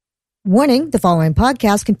Warning, the following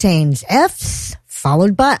podcast contains F's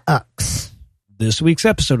followed by Ucks. This week's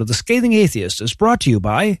episode of The Scathing Atheist is brought to you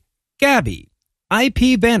by Gabby,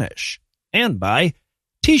 IP Vanish, and by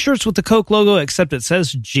T-shirts with the Coke logo except it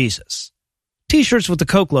says Jesus. T-shirts with the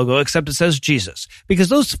Coke logo except it says Jesus, because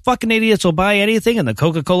those fucking idiots will buy anything and the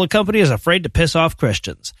Coca-Cola company is afraid to piss off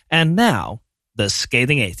Christians. And now, The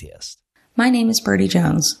Scathing Atheist. My name is Birdie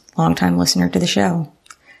Jones, longtime listener to the show.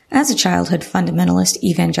 As a childhood fundamentalist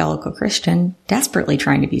evangelical Christian, desperately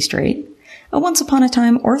trying to be straight, a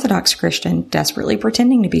once-upon-a-time Orthodox Christian desperately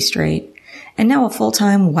pretending to be straight, and now a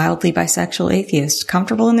full-time wildly bisexual atheist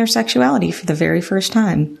comfortable in their sexuality for the very first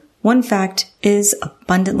time, one fact is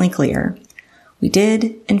abundantly clear. We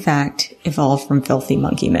did, in fact, evolve from filthy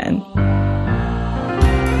monkey men.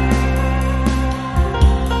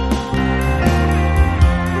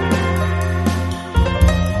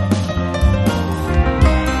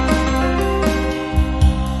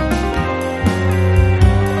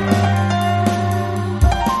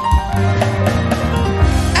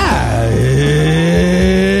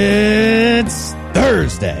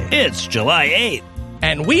 It's July 8th.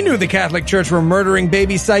 And we knew the Catholic Church were murdering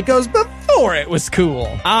baby psychos before it was cool.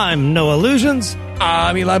 I'm No Illusions.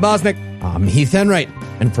 I'm Eli Bosnick. I'm Heath Enright.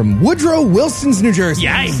 And from Woodrow Wilson's New Jersey,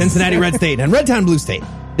 Yikes. Cincinnati Red State, and Redtown Blue State,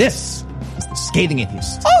 this is The Scathing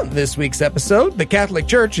Atheist. On this week's episode, the Catholic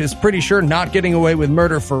Church is pretty sure not getting away with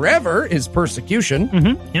murder forever is persecution.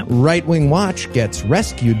 Mm-hmm. Yep. Right-Wing Watch gets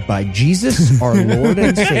rescued by Jesus, our Lord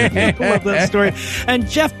and Savior. I love that story. And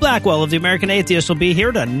Jeff Blackwell of the American Atheist will be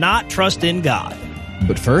here to not trust in God.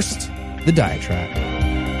 But first, the diatribe.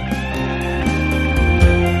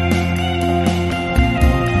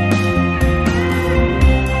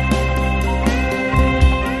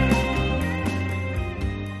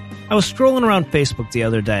 I was scrolling around Facebook the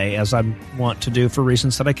other day, as I want to do for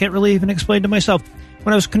reasons that I can't really even explain to myself,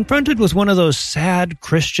 when I was confronted with one of those sad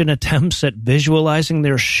Christian attempts at visualizing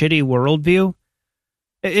their shitty worldview.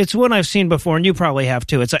 It's one I've seen before, and you probably have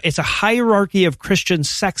too. It's a hierarchy of Christian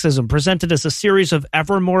sexism presented as a series of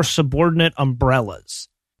ever more subordinate umbrellas.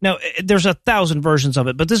 Now, there's 1,000 versions of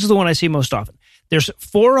it, but this is the one I see most often. There's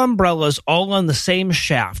 4 umbrellas all on the same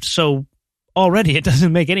shaft, so already it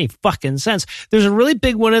doesn't make any fucking sense. There's a really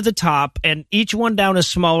big one at the top, and each one down is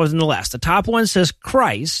smaller than the last. The top one says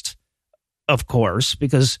Christ, of course,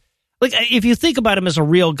 because like, if you think about him as a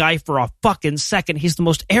real guy for a fucking second, he's the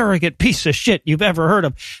most arrogant piece of shit you've ever heard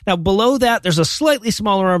of. Now, below that, there's a slightly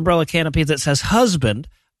smaller umbrella canopy that says husband.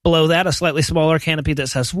 Below that, a slightly smaller canopy that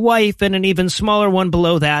says wife, and an even smaller one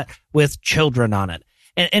below that with children on it.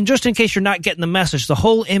 And just in case you're not getting the message, the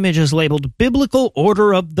whole image is labeled Biblical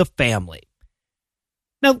Order of the Family.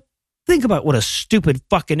 Now, think about what a stupid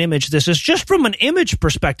fucking image this is. Just from an image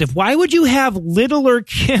perspective, why would you have littler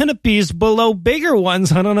canopies below bigger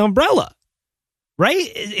ones on an umbrella?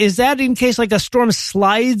 Right? Is that in case like a storm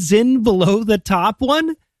slides in below the top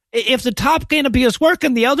one? If the top canopy is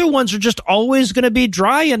working, the other ones are just always going to be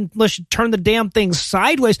dry unless you turn the damn thing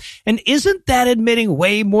sideways. And isn't that admitting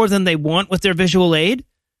way more than they want with their visual aid?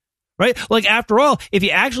 Right? Like, after all, if you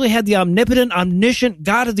actually had the omnipotent, omniscient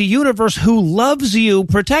God of the universe who loves you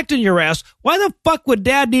protecting your ass, why the fuck would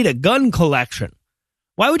Dad need a gun collection?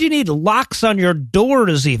 Why would you need locks on your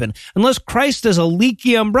doors even? Unless Christ is a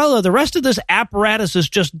leaky umbrella, the rest of this apparatus is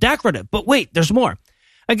just decorative. But wait, there's more.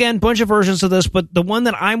 Again, bunch of versions of this, but the one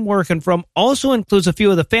that I'm working from also includes a few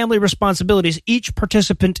of the family responsibilities each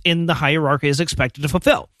participant in the hierarchy is expected to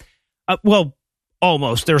fulfill.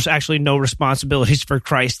 Almost. There's actually no responsibilities for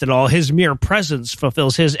Christ at all. His mere presence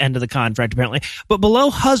fulfills his end of the contract, apparently. But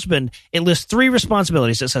below husband, it lists 3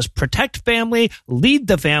 responsibilities. It says protect family, lead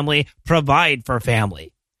the family, provide for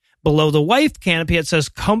family. Below the wife canopy, it says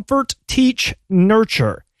comfort, teach,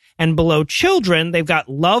 nurture. And below children, they've got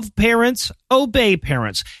love parents, obey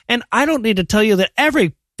parents. And I don't need to tell you that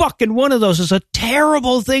every fucking one of those is a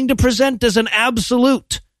terrible thing to present as an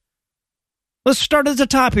absolute. Let's start at the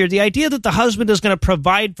top here. The idea that the husband is going to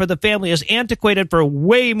provide for the family is antiquated for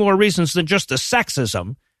way more reasons than just the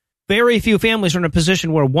sexism. Very few families are in a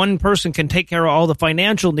position where one person can take care of all the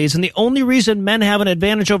financial needs, and the only reason men have an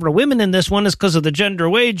advantage over women in this one is because of the gender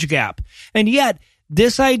wage gap. And yet,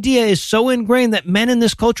 this idea is so ingrained that men in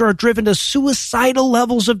this culture are driven to suicidal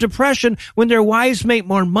levels of depression when their wives make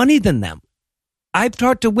more money than them. I've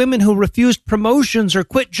talked to women who refused promotions or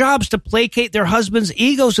quit jobs to placate their husbands'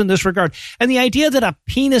 egos in this regard. And the idea that a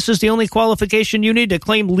penis is the only qualification you need to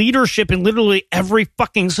claim leadership in literally every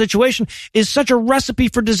fucking situation is such a recipe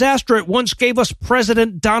for disaster it once gave us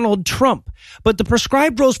President Donald Trump. But the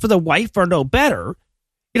prescribed roles for the wife are no better.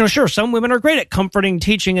 Sure, some women are great at comforting,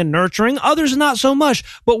 teaching, and nurturing. Others not so much.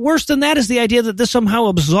 But worse than that is the idea that this somehow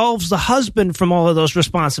absolves the husband from all of those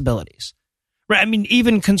responsibilities. Right? I mean,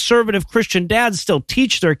 even conservative Christian dads still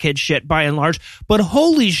teach their kids shit by and large. But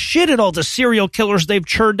holy shit at all the serial killers they've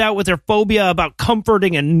churned out with their phobia about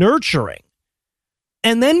comforting and nurturing.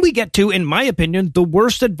 And then we get to, in my opinion, the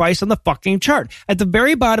worst advice on the fucking chart. At the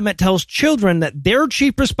very bottom, it tells children that their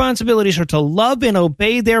chief responsibilities are to love and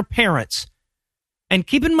obey their parents. And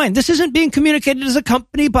keep in mind, this isn't being communicated as a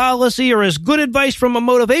company policy or as good advice from a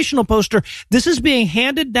motivational poster. This is being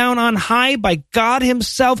handed down on high by God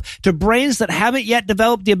himself to brains that haven't yet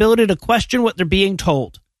developed the ability to question what they're being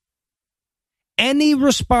told. Any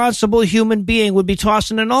responsible human being would be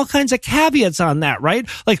tossing in all kinds of caveats on that, right?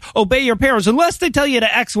 Like, obey your parents unless they tell you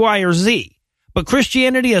to X, Y, or Z. But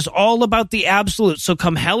Christianity is all about the absolute. So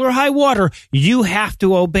come hell or high water, you have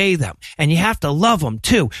to obey them. And you have to love them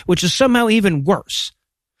too, which is somehow even worse.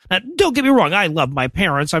 Now, don't get me wrong, I love my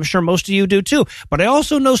parents. I'm sure most of you do too. But I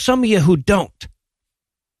also know some of you who don't.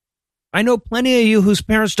 I know plenty of you whose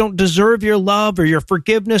parents don't deserve your love or your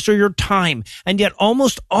forgiveness or your time. And yet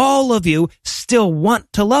almost all of you still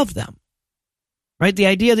want to love them. Right? The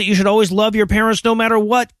idea that you should always love your parents no matter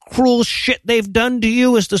what cruel shit they've done to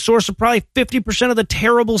you is the source of probably 50% of the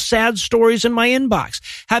terrible, sad stories in my inbox.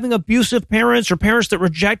 Having abusive parents or parents that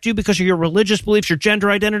reject you because of your religious beliefs, your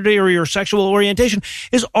gender identity, or your sexual orientation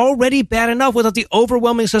is already bad enough without the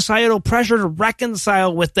overwhelming societal pressure to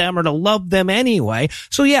reconcile with them or to love them anyway.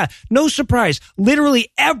 So yeah, no surprise.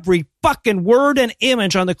 Literally every fucking word and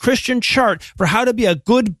image on the Christian chart for how to be a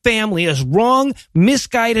good family is wrong,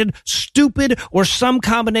 misguided, stupid, or some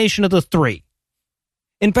combination of the three.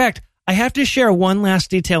 In fact, I have to share one last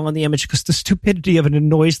detail on the image because the stupidity of it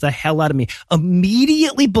annoys the hell out of me.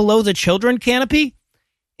 Immediately below the children canopy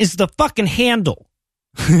is the fucking handle.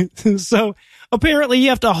 So apparently you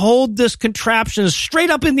have to hold this contraption straight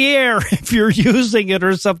up in the air if you're using it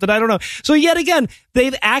or something. I don't know. So yet again,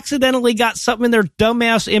 they've accidentally got something in their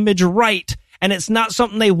dumbass image right, and it's not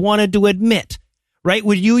something they wanted to admit. Right?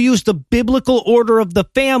 When you use the biblical order of the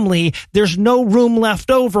family, there's no room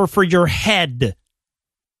left over for your head.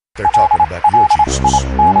 They're talking about your Jesus.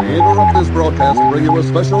 We interrupt this broadcast and bring you a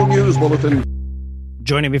special news bulletin.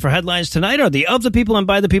 Joining me for headlines tonight are the Of the People and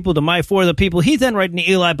By the People to My For the People, Heath Enright and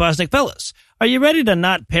Eli Bosnick. Fellas, are you ready to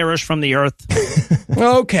not perish from the earth?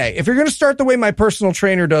 Okay, if you're going to start the way my personal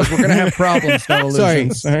trainer does, we're going to have problems.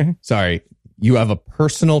 Sorry. You have a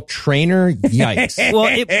personal trainer? Yikes. Well,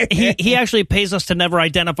 he actually pays us to never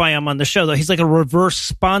identify him on the show, though. He's like a reverse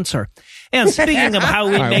sponsor. And speaking of how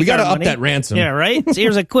we make we got to our up money, that ransom. Yeah, right? So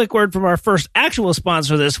here's a quick word from our first actual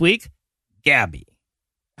sponsor this week, Gabby.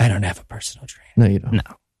 I don't have a personal trainer. No, you don't.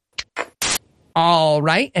 No. All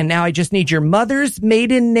right, and now I just need your mother's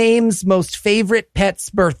maiden name's most favorite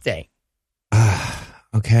pet's birthday.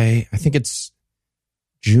 Okay, I think it's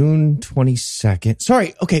June 22nd.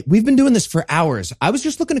 Sorry, okay, we've been doing this for hours. I was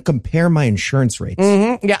just looking to compare my insurance rates.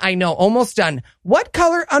 Mm-hmm. Yeah, I know, almost done. What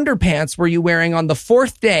color underpants were you wearing on the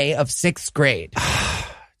 4th day of 6th grade?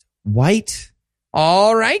 White.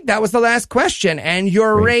 All right, that was the last question, and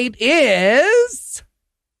your rate is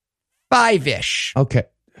 5-ish. Okay,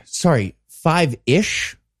 sorry,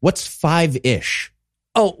 5-ish? What's 5-ish?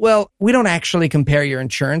 Oh, well, we don't actually compare your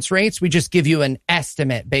insurance rates. We just give you an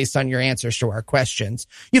estimate based on your answers to our questions.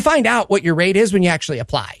 You find out what your rate is when you actually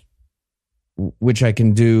apply. Which I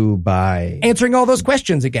can do by answering all those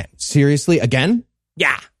questions again. Seriously? Again?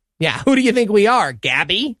 Yeah. Who do you think we are,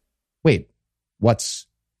 Gabby? Wait, what's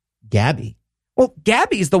Gabby? Well,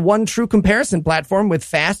 Gabby's the one true comparison platform with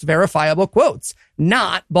fast, verifiable quotes,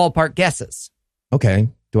 not ballpark guesses. Okay.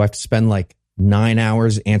 Do I have to spend like 9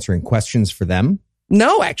 hours answering questions for them?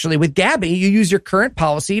 No, actually, with Gabby, you use your current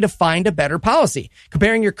policy to find a better policy,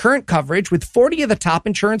 comparing your current coverage with 40 of the top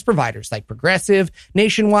insurance providers like Progressive,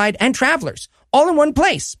 Nationwide, and Travelers, all in one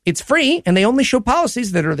place. It's free, and they only show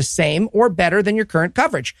policies that are the same or better than your current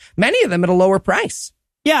coverage, many of them at a lower price.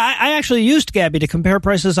 Yeah, I actually used Gabby to compare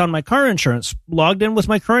prices on my car insurance. Logged in with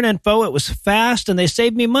my current info, it was fast, and they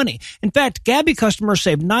saved me money. In fact, Gabby customers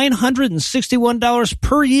save $961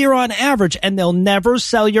 per year on average, and they'll never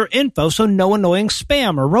sell your info, so no annoying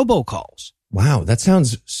spam or robocalls. Wow, that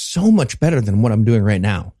sounds so much better than what I'm doing right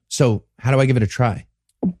now. So how do I give it a try?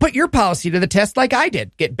 Put your policy to the test like I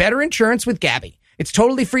did. Get better insurance with Gabby. It's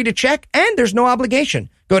totally free to check, and there's no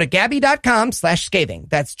obligation. Go to Gabby.com/scathing.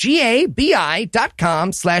 That's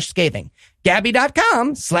GABI.com/scathing.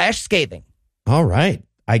 Gabby.com/scathing. All right.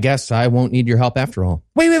 I guess I won't need your help after all.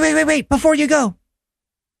 Wait. Before you go.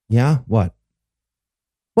 Yeah? What?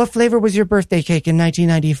 What flavor was your birthday cake in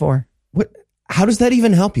 1994? What? How does that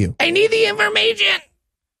even help you? I need the information.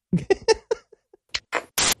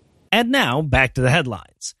 And now, back to the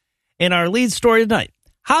headlines. In our lead story tonight,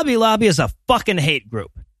 Hobby Lobby is a fucking hate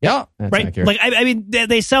group. Yeah, That's right? accurate. Like, I mean,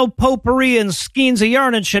 they sell potpourri and skeins of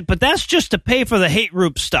yarn and shit, but that's just to pay for the hate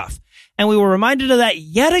group stuff. And we were reminded of that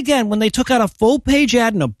yet again when they took out a full-page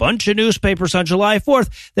ad in a bunch of newspapers on July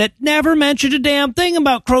 4th that never mentioned a damn thing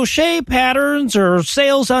about crochet patterns or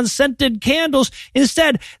sales on scented candles.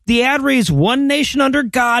 Instead, the ad reads "One Nation Under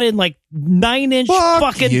God" in like 9-inch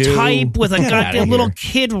fucking you. type with a Get outta goddamn little here.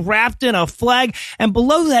 kid wrapped in a flag. And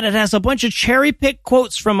below that, it has a bunch of cherry-picked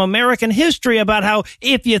quotes from American history about how,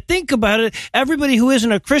 if you think about it, everybody who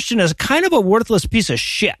isn't a Christian is kind of a worthless piece of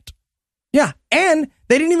shit. Yeah, and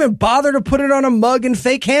they didn't even bother to put it on a mug in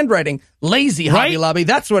fake handwriting. Lazy, Hobby Right? Lobby.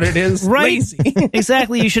 That's what it is. Right. Lazy.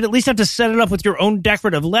 Exactly. You should at least have to set it up with your own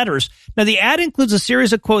decorative letters. Now, the ad includes a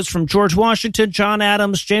series of quotes from George Washington, John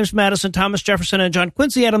Adams, James Madison, Thomas Jefferson, and John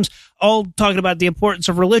Quincy Adams, all talking about the importance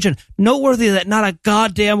of religion. Noteworthy that not a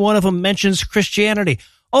goddamn one of them mentions Christianity.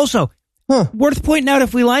 Also, worth pointing out,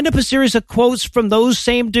 if we lined up a series of quotes from those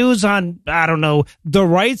same dudes on, I don't know, the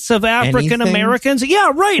rights of African Americans.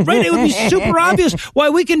 Yeah, right. It would be super obvious why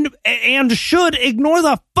we can and should ignore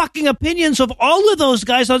the fucking opinions of all of those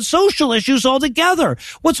guys on social issues altogether.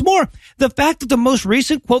 What's more, the fact that the most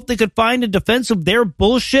recent quote they could find in defense of their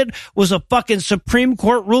bullshit was a fucking Supreme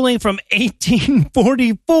Court ruling from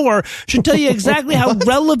 1844 should tell you exactly how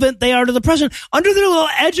relevant they are to the present. Under their little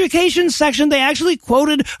education section, they actually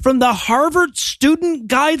quoted from the Harvard Student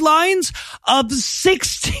Guidelines of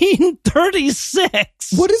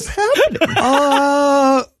 1636. What is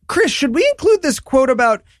happening? Chris, should we include this quote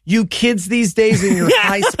about you kids these days in your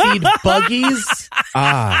high-speed buggies?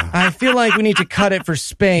 I feel like we need to cut it for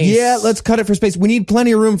space. Yeah, let's cut it for space. We need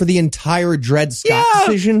plenty of room for the entire Dred Scott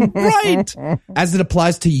decision. Right. As it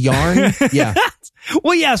applies to yarn. Yeah.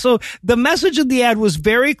 Well, yeah, so the message of the ad was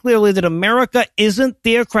very clearly that America isn't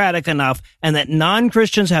theocratic enough and that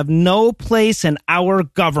non-Christians have no place in our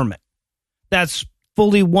government. That's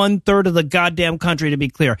fully 1/3 of the goddamn country, to be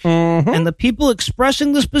clear. And the people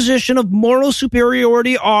expressing this position of moral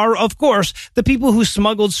superiority are, of course, the people who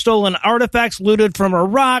smuggled stolen artifacts looted from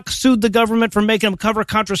Iraq, sued the government for making them cover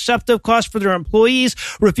contraceptive costs for their employees,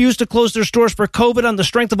 refused to close their stores for COVID on the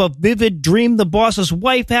strength of a vivid dream the boss's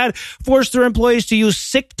wife had, forced their employees to use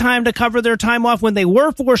sick time to cover their time off when they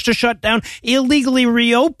were forced to shut down, illegally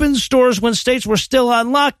reopened stores when states were still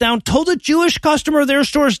on lockdown, told a Jewish customer their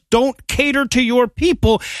stores don't cater to your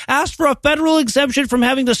people, asked for a federal exemption from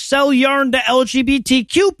having to sell yarn to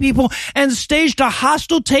LGBTQ people, and staged a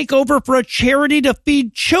hostile takeover for a charity to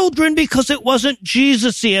feed children because it wasn't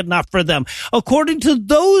Jesus-y enough for them. According to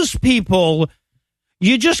those people,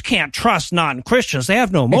 you just can't trust non-Christians. They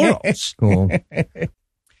have no morals. Cool.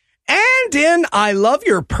 And in I Love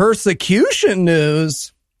Your Persecution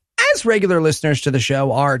news, as regular listeners to the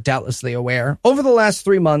show are doubtlessly aware, over the last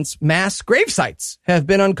 3 months, mass grave sites have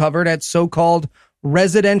been uncovered at so-called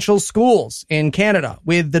residential schools in Canada,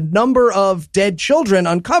 with the number of dead children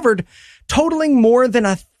uncovered totaling more than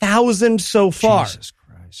 1,000 so far. Jesus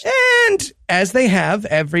Christ. And as they have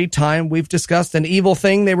every time we've discussed an evil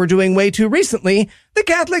thing they were doing way too recently, the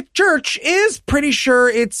Catholic Church is pretty sure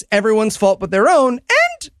it's everyone's fault but their own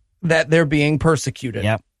and that they're being persecuted.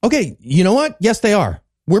 Yep. Okay, you know what? Yes, they are.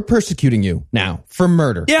 We're persecuting you now for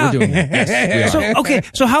murder. Yeah. We're doing that. Yes, we are.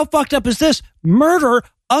 So how fucked up is this? Murder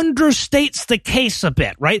understates the case a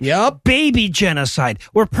bit, right? Yep. Baby genocide.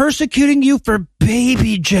 We're persecuting you for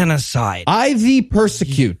baby genocide. IV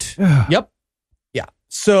persecute. Yep. Yeah.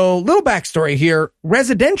 So, little backstory here.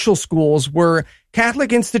 Residential schools were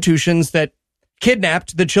Catholic institutions that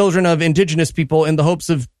kidnapped the children of indigenous people in the hopes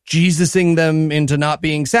of Jesusing them into not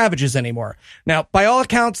being savages anymore. Now, by all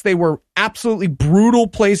accounts, they were absolutely brutal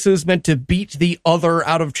places meant to beat the other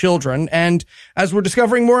out of children. And as we're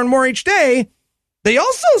discovering more and more each day, they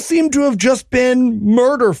also seem to have just been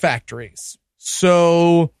murder factories.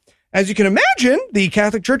 So, as you can imagine, the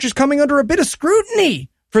Catholic Church is coming under a bit of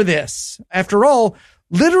scrutiny for this. After all,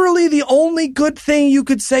 literally the only good thing you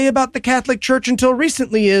could say about the Catholic Church until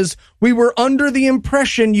recently is we were under the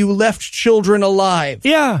impression you left children alive.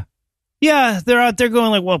 Yeah. Yeah, they're out there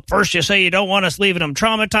going like, well, first you say you don't want us leaving them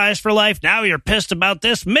traumatized for life. Now you're pissed about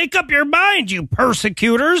this. Make up your mind, you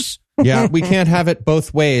persecutors. Yeah, we can't have it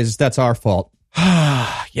both ways. That's our fault.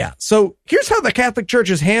 Yeah. So here's how the Catholic Church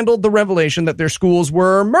has handled the revelation that their schools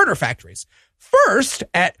were murder factories. First,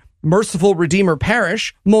 at Merciful Redeemer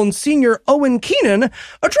Parish, Monsignor Owen Keenan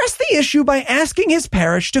addressed the issue by asking his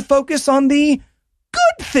parish to focus on the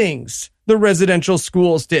good things the residential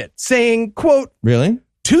schools did, saying, quote, Really?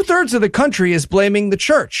 2/3 of the country is blaming the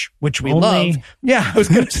church, which we Only- love. Yeah, I was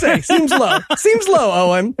going to say, seems low. Seems low,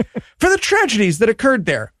 Owen. For the tragedies that occurred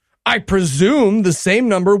there. I presume the same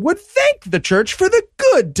number would thank the church for the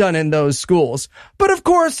good done in those schools. But of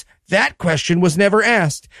course, that question was never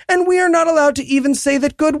asked, and we are not allowed to even say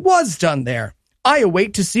that good was done there. I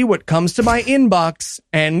await to see what comes to my inbox,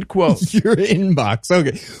 end quote. Your inbox.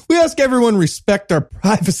 Okay. We ask everyone respect our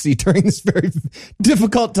privacy during this very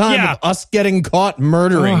difficult time of us getting caught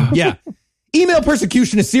murdering. Yeah. Email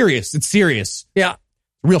persecution is serious. It's serious. Yeah.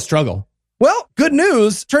 Real struggle. Well, good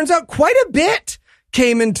news. Turns out quite a bit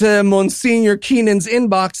came into Monsignor Keenan's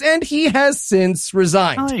inbox, and he has since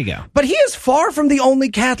resigned. Oh, there you go. But he is far from the only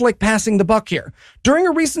Catholic passing the buck here. During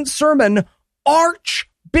a recent sermon,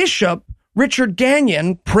 Archbishop Richard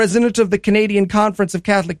Gagnon, president of the Canadian Conference of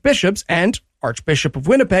Catholic Bishops and Archbishop of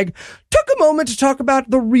Winnipeg, took a moment to talk about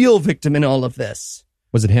the real victim in all of this.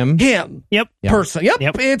 Was it him? Him. Yep. Person.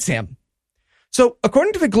 Yep, it's him. So,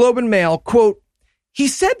 according to the Globe and Mail, quote, he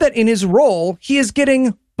said that in his role, he is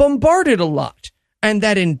getting bombarded a lot, and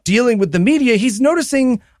that in dealing with the media, he's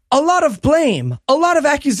noticing a lot of blame, a lot of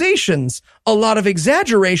accusations, a lot of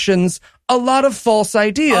exaggerations, a lot of false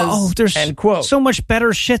ideas. Oh, there's end quote. so much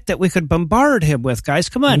better shit that we could bombard him with, guys.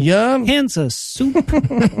 Come on. Yeah. Hands of soup.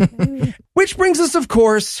 Which brings us, of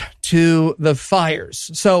course, to the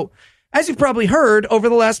fires. So, as you've probably heard, over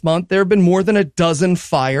the last month, there have been more than a dozen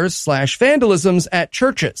fires/vandalisms at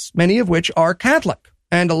churches, many of which are Catholic.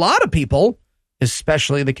 And a lot of people,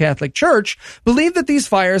 especially the Catholic Church, believe that these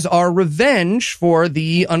fires are revenge for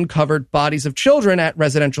the uncovered bodies of children at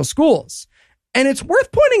residential schools. And it's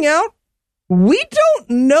worth pointing out, we don't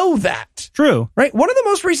know that. True. Right? One of the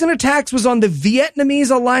most recent attacks was on the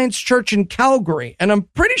Vietnamese Alliance Church in Calgary, and I'm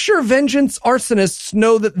pretty sure vengeance arsonists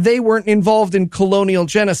know that they weren't involved in colonial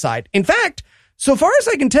genocide. In fact, so far as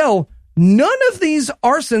I can tell, none of these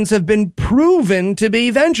arsons have been proven to be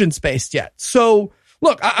vengeance-based yet. So,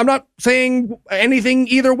 look, I'm not saying anything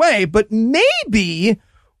either way, but maybe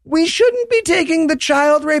we shouldn't be taking the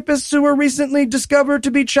child rapists who were recently discovered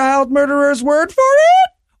to be child murderers' word for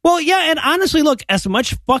it. Well, yeah, and honestly, look, as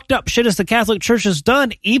much fucked up shit as the Catholic Church has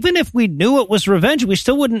done, even if we knew it was revenge, we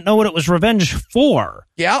still wouldn't know what it was revenge for.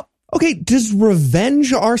 Yeah. Okay, does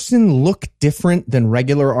revenge arson look different than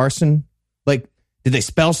regular arson? Like, did they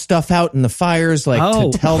spell stuff out in the fires,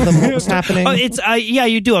 to tell them what was happening? It's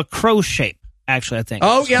you do a crow shape, actually, I think.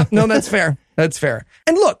 Oh, yeah. No, that's fair. That's fair.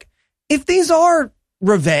 And look, if these are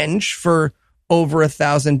revenge for over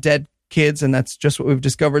 1,000 dead kids, and that's just what we've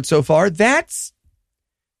discovered so far, that's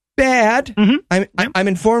bad. Mm-hmm. I'm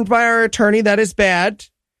informed by our attorney that is bad,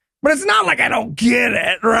 but it's not like I don't get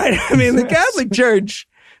it, right? I mean, the Catholic Church,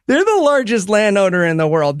 they're the largest landowner in the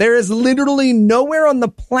world. There is literally nowhere on the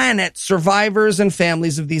planet survivors and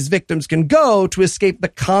families of these victims can go to escape the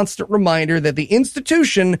constant reminder that the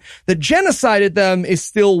institution that genocided them is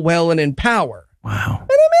still well and in power. Wow.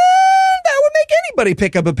 And I mean, that would make anybody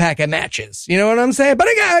pick up a pack of matches. You know what I'm saying? But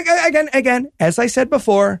again, as I said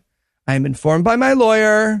before, I'm informed by my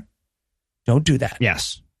lawyer. Don't do that.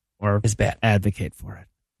 Yes. Or It's bad. advocate for it.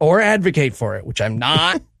 Or advocate for it, which I'm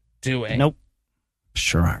not doing. Nope.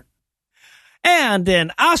 Sure aren't. And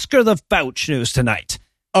in Oscar the Fouch news tonight.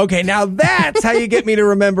 Okay, now that's how you get me to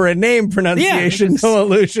remember a name pronunciation. No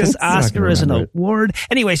illusions. Because Oscar is an award.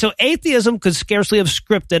 Anyway, so atheism could scarcely have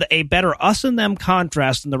scripted a better us and them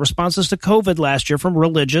contrast in the responses to COVID last year from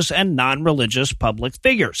religious and non-religious public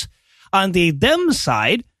figures. On the them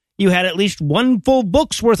side, you had at least one full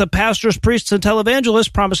book's worth of pastors, priests, and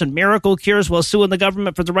televangelists promising miracle cures while suing the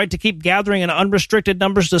government for the right to keep gathering in unrestricted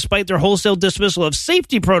numbers despite their wholesale dismissal of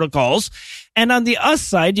safety protocols. And on the us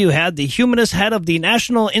side, you had the humanist head of the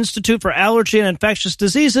National Institute for Allergy and Infectious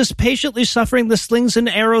Diseases patiently suffering the slings and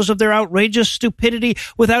arrows of their outrageous stupidity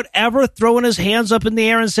without ever throwing his hands up in the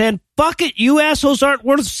air and saying, fuck it, you assholes aren't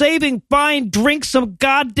worth saving. Fine, drink some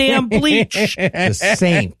goddamn bleach. The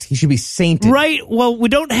saint. He should be sainted. Right. Well, we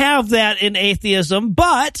don't have that in atheism,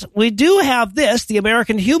 but we do have this. The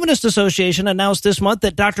American Humanist Association announced this month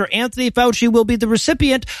that Dr. Anthony Fauci will be the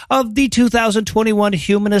recipient of the 2021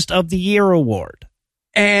 Humanist of the Year Award.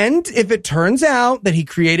 And if it turns out that he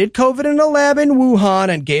created COVID in a lab in Wuhan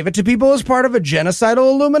and gave it to people as part of a genocidal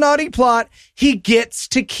Illuminati plot, he gets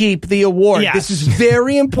to keep the award. Yes. This is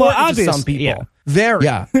very important to some people. Yeah. Very.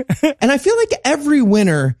 Yeah. And I feel like every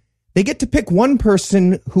winner, they get to pick one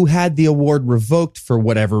person who had the award revoked for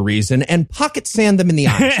whatever reason and pocket sand them in the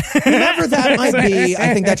eyes. Whoever that might be,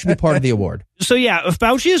 I think that should be part of the award. So yeah,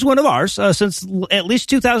 Fauci is one of ours. Since at least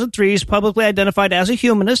 2003, he's publicly identified as a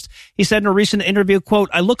humanist. He said in a recent interview, quote,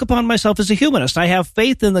 I look upon myself as a humanist. I have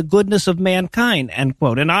faith in the goodness of mankind, end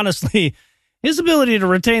quote. And honestly, His ability to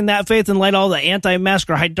retain that faith in light of all the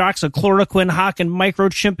anti-mask or hydroxychloroquine, hock, and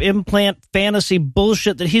microchip implant fantasy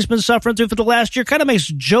bullshit that he's been suffering through for the last year kind of makes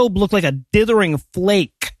Job look like a dithering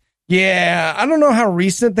flake. Yeah, I don't know how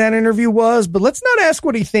recent that interview was, but let's not ask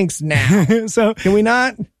what he thinks now. So, can we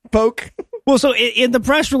not poke? Well, so in the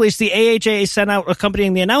press release the AHA sent out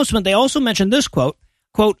accompanying the announcement, they also mentioned this quote,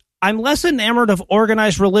 I'm less enamored of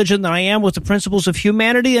organized religion than I am with the principles of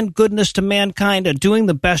humanity and goodness to mankind and doing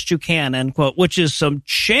the best you can, end quote, which is some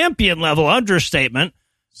champion level understatement,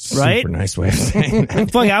 right? Super nice way of saying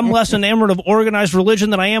that. I'm less enamored of organized religion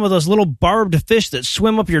than I am of those little barbed fish that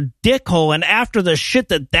swim up your dick hole. And after the shit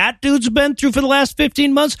that dude's been through for the last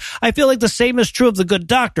 15 months, I feel like the same is true of the good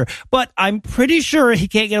doctor. But I'm pretty sure he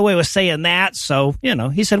can't get away with saying that. So,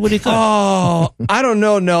 he said what he could. Oh, I don't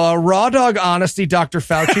know, Noah. Raw dog honesty, Dr.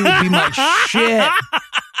 Fauci would be my shit.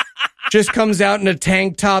 Just comes out in a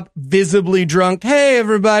tank top, visibly drunk. Hey,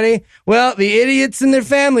 everybody. Well, the idiots and their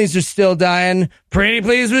families are still dying. Pretty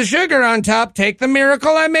pleased with sugar on top. Take the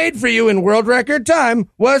miracle I made for you in world record time.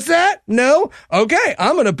 What's that? No? Okay,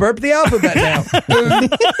 I'm going to burp the alphabet now.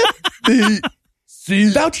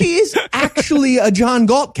 Fauci is actually a John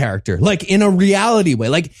Galt character, like in a reality way.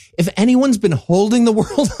 Like if anyone's been holding the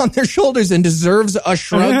world on their shoulders and deserves a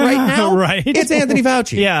shrug right now, right. It's Anthony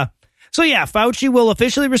Fauci. Yeah. So Fauci will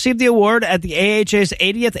officially receive the award at the AHA's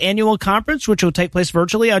 80th annual conference, which will take place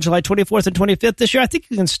virtually on July 24th and 25th this year. I think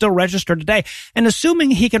you can still register today. And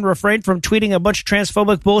assuming he can refrain from tweeting a bunch of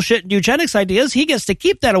transphobic bullshit and eugenics ideas, he gets to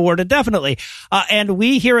keep that award indefinitely. And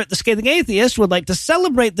we here at The Scathing Atheist would like to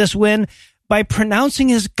celebrate this win by pronouncing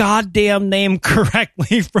his goddamn name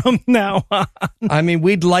correctly from now on. I mean,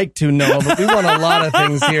 we'd like to know, but we want a lot of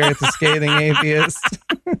things here at The Scathing Atheist.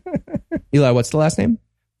 Eli, what's the last name?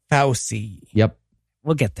 Fauci. Yep.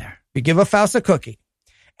 We'll get there. We give a Faust a cookie.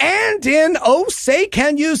 And in Oh Say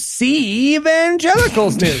Can You See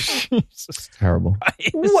Evangelicals news. Terrible.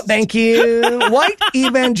 Well, thank you. White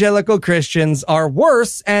evangelical Christians are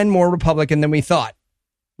worse and more Republican than we thought.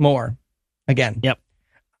 More. Again. Yep.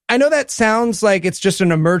 I know that sounds like it's just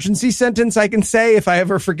an emergency sentence I can say if I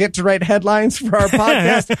ever forget to write headlines for our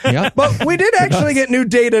podcast. Yep. But we did actually get new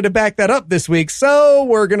data to back that up this week, so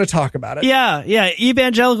we're going to talk about it. Yeah.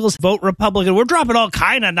 Evangelicals vote Republican. We're dropping all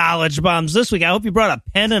kind of knowledge bombs this week. I hope you brought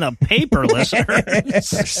a pen and a paper, listeners.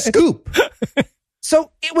 Scoop.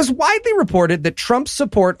 So it was widely reported that Trump's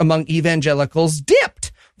support among evangelicals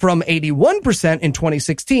dipped from 81% in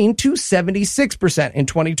 2016 to 76% in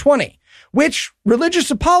 2020. Which religious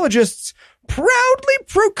apologists proudly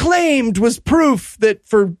proclaimed was proof that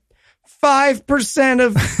for 5%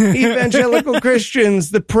 of evangelical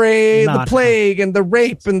Christians, the plague and the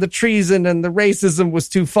rape and the treason and the racism was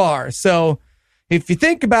too far. So if you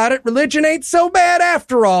think about it, religion ain't so bad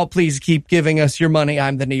after all. Please keep giving us your money.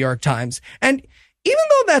 I'm the New York Times. And even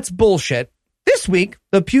though that's bullshit, this week,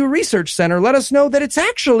 the Pew Research Center let us know that it's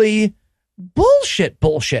actually bullshit.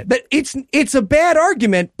 That it's a bad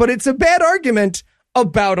argument, but it's a bad argument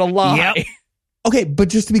about a lie. Yep. Okay, but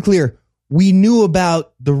just to be clear, we knew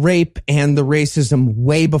about the rape and the racism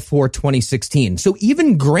way before 2016. So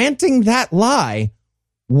even granting that lie,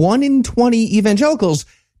 1 in 20 evangelicals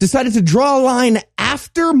decided to draw a line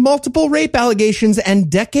after multiple rape allegations and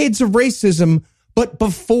decades of racism, but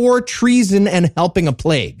before treason and helping a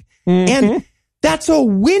plague. And that's a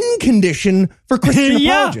win condition for Christian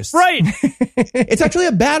apologists. Right. It's actually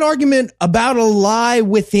a bad argument about a lie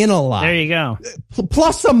within a lie. There you go.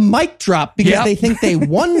 Plus a mic drop because they think they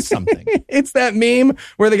won something. It's that meme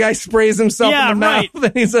where the guy sprays himself in the mouth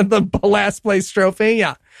and he's at the last place trophy.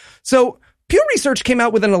 Yeah. So Pew Research came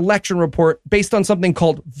out with an election report based on something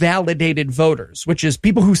called validated voters, which is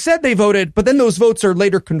people who said they voted, but then those votes are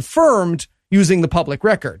later confirmed using the public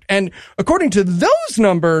record. And according to those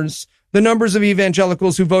numbers, the numbers of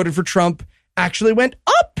evangelicals who voted for Trump actually went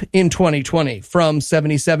up in 2020 from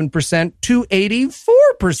 77% to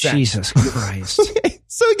 84%. Jesus Christ.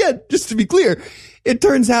 So again, just to be clear, it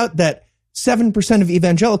turns out that 7% of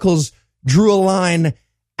evangelicals drew a line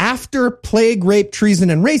after plague, rape, treason,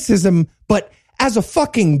 and racism, but as a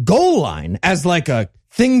fucking goal line, as like a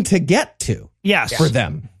thing to get to. Yes. For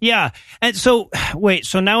them. Yeah. And so, wait,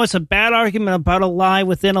 so now it's a bad argument about a lie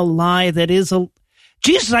within a lie that is a...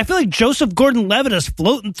 Jesus, I feel like Joseph Gordon-Levitt is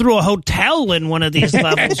floating through a hotel in one of these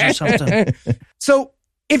levels or something. So,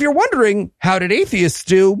 if you're wondering, how did atheists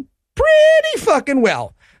do? Pretty fucking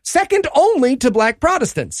well. Second only to black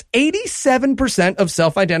Protestants. 87% of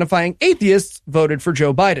self-identifying atheists voted for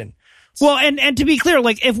Joe Biden. Well, and to be clear,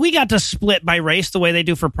 like, if we got to split by race the way they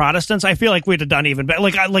do for Protestants, I feel like we'd have done even better.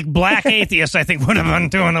 Like black atheists, I think, would have been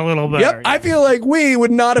doing a little better. Yep, I feel like we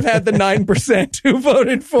would not have had the 9% who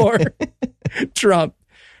voted for. Trump.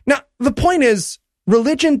 Now, the point is,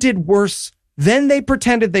 religion did worse than they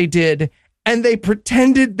pretended they did, and they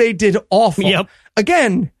pretended they did awful. Yep.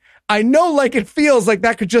 Again, I know like it feels like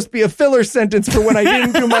that could just be a filler sentence for when I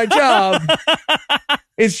didn't do my job.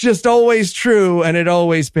 It's just always true, and it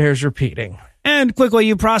always bears repeating. And quickly,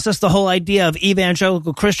 you process the whole idea of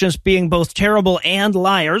evangelical Christians being both terrible and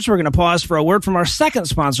liars. We're going to pause for a word from our second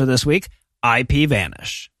sponsor this week,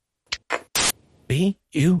 IPVanish.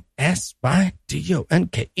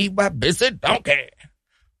 BUSYDONKEY, busy donkey.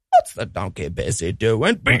 What's the donkey busy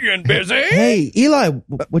doing? Being busy. Hey, Eli,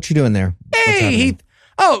 what you doing there? Hey, Heath.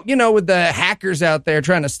 Oh, with the hackers out there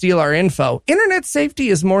trying to steal our info, internet safety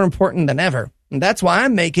is more important than ever. And that's why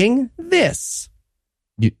I'm making this.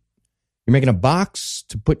 You're making a box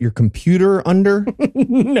to put your computer under?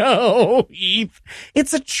 No, Heath.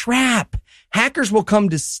 It's a trap. Hackers will come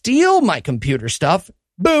to steal my computer stuff.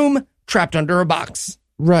 Boom, trapped under a box.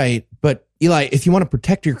 Right. But Eli, if you want to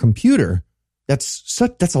protect your computer, that's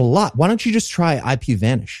a lot. Why don't you just try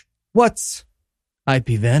IPVanish? What's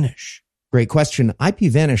IPVanish? Great question.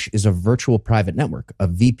 IPVanish is a virtual private network, a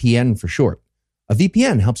VPN for short. A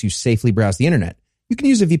VPN helps you safely browse the internet. You can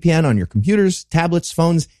use a VPN on your computers, tablets,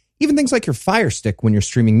 phones, even things like your Fire Stick when you're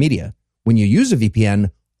streaming media. When you use a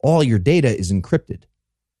VPN, all your data is encrypted.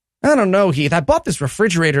 I don't know, Heath. I bought this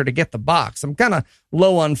refrigerator to get the box. I'm kind of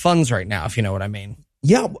low on funds right now, if you know what I mean.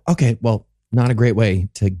 Yeah, okay. Well, not a great way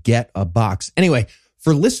to get a box. Anyway,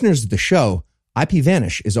 for listeners of the show,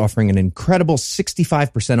 IPVanish is offering an incredible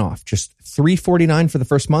 65% off, just $349 for the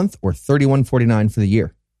first month or $3149 for the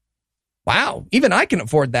year. Wow, even I can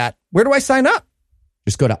afford that. Where do I sign up?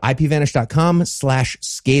 Just go to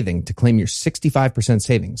ipvanish.com/scathing to claim your 65%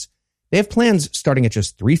 savings. They have plans starting at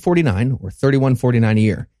just $349 or $3149 a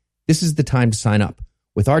year. This is the time to sign up.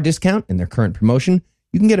 With our discount and their current promotion,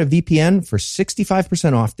 you can get a VPN for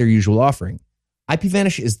 65% off their usual offering.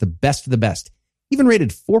 IPVanish is the best of the best, even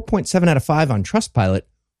rated 4.7 out of 5 on Trustpilot,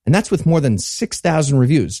 and that's with more than 6,000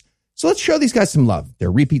 reviews. So let's show these guys some love.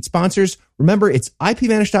 They're repeat sponsors. Remember, it's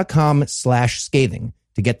ipvanish.com/scathing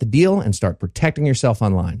to get the deal and start protecting yourself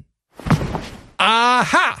online.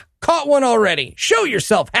 Aha! Caught one already. Show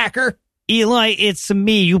yourself, hacker. Eli, it's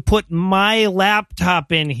me. You put my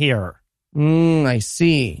laptop in here. I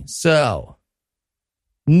see. So,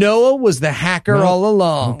 Noah was the hacker all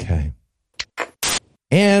along. Okay.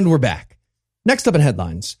 And we're back. Next up in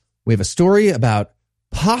headlines, we have a story about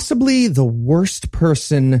possibly the worst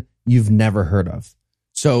person you've never heard of.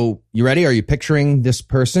 So, you ready? Are you picturing this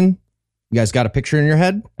person? You guys got a picture in your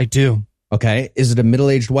head? I do. Okay. Is it a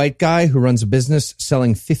middle-aged white guy who runs a business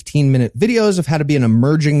selling 15-minute videos of how to be an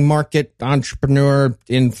emerging market entrepreneur,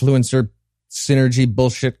 influencer, synergy,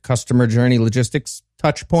 bullshit, customer journey, logistics,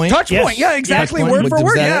 touch point? Touch point. Yeah, exactly. Touch point. Word for word.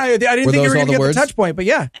 Was Yeah, that I didn't Were think you those were all going to get words? the touch point, but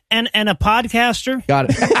yeah. And a podcaster? Got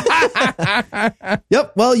it.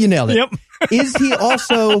 Yep. Well, you nailed it. Yep. Is he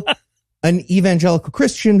also an evangelical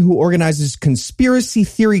Christian who organizes conspiracy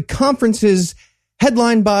theory conferences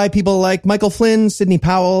headlined by people like Michael Flynn, Sidney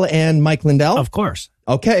Powell, and Mike Lindell? Of course.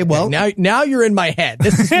 Okay, well. Now you're in my head.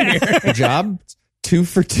 This is weird. Good job. 2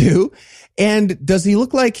 for 2. And does he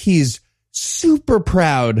look like he's super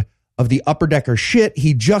proud of the upper decker shit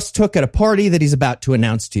he just took at a party that he's about to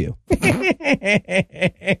announce to you? Yeah.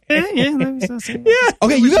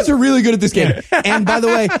 Okay, you guys are really good at this game. And by the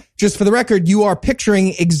way, just for the record, you are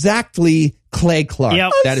picturing exactly Clay Clark.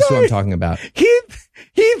 Yep. That is who I'm talking about. Heath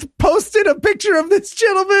posted a picture of this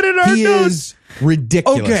gentleman in our He notes. is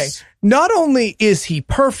ridiculous. Okay, not only is he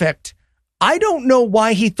perfect, I don't know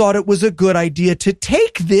why he thought it was a good idea to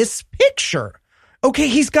take this picture. Okay,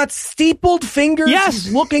 he's got steepled fingers. Yes.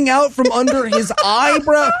 He's looking out from under his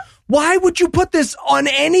eyebrow. Why would you put this on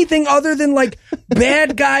anything other than like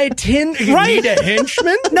bad guy Right. Need a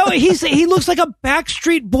henchman? No, he looks like a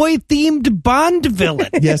Backstreet Boy themed Bond villain.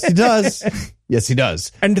 Yes, he does. Yes, he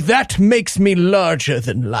does. And that makes me larger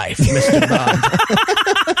than life, Mr. Bond.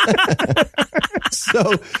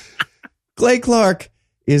 So, Clay Clark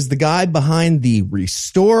is the guy behind the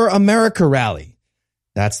Restore America rally.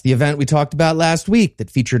 That's the event we talked about last week that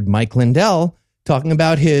featured Mike Lindell talking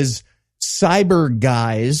about his cyber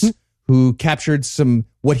guys who captured some,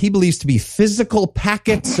 what he believes to be physical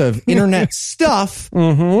packets of internet stuff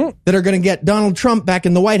that are going to get Donald Trump back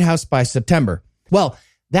in the White House by September. Well,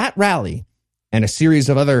 that rally and a series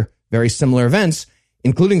of other very similar events,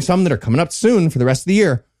 including some that are coming up soon for the rest of the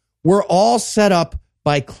year, were all set up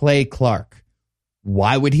by Clay Clark.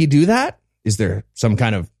 Why would he do that? Is there some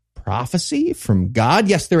kind of prophecy from God?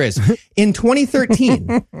 Yes, there is. In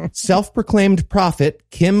 2013, self-proclaimed prophet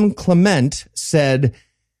Kim Clement said,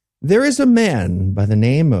 "There is a man by the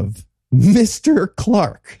name of Mr.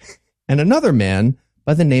 Clark, and another man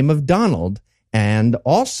by the name of Donald, and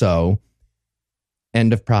also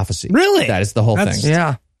end of prophecy. Really? That is the whole thing.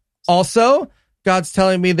 Yeah. Also, God's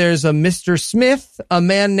telling me there's a Mr. Smith, a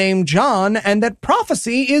man named John, and that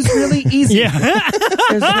prophecy is really easy. Yeah.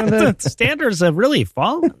 The The standards have really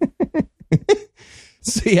fallen.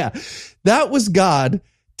 So yeah, that was God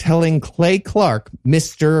telling Clay Clark,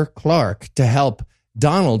 Mr. Clark, to help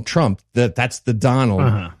Donald Trump, that's the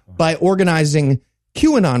Donald, by organizing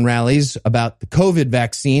QAnon rallies about the COVID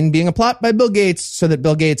vaccine being a plot by Bill Gates so that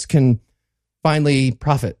Bill Gates can finally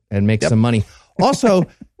profit and make some money. Also,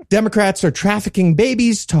 Democrats are trafficking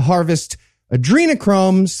babies to harvest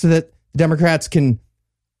adrenochrome so that the Democrats can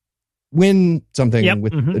win something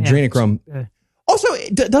with adrenochrome. Yeah. Also,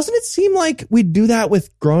 doesn't it seem like we do that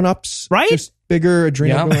with grown-ups? Right? Just bigger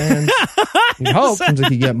adrenal glands. You hope. Seems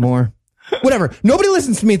like you get more. Whatever. Nobody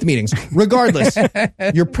listens to me at the meetings. Regardless,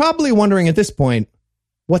 you're probably wondering at this point,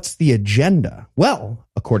 what's the agenda? Well,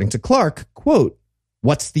 according to Clark, quote,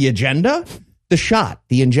 what's the agenda? The shot,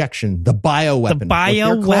 the injection, the bioweapon. The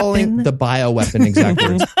bioweapon? The bioweapon,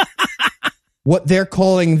 exactly. What they're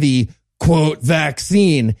calling the, quote,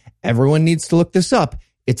 vaccine. Everyone needs to look this up.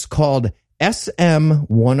 It's called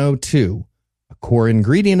SM-102. A core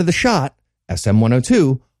ingredient of the shot,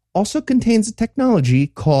 SM-102, also contains a technology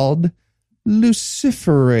called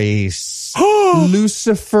luciferase.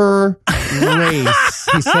 Lucifer race.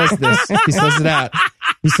 He says this. He says it out.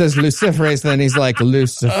 He says luciferase, then he's like,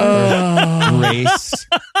 Lucifer race.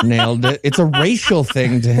 Nailed it. It's a racial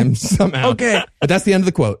thing to him somehow. Okay. But that's the end of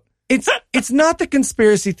the quote. It's not that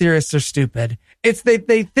conspiracy theorists are stupid. It's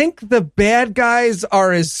they think the bad guys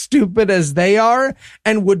are as stupid as they are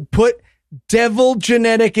and would put devil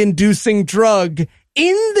genetic inducing drug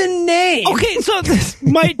in the name. Okay, so this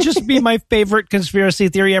might just be my favorite conspiracy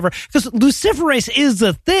theory ever, because luciferase is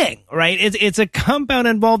a thing, right? It's a compound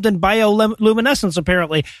involved in bioluminescence,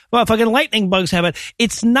 apparently. Well, fucking lightning bugs have it.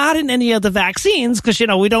 It's not in any of the vaccines, because,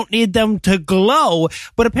 we don't need them to glow,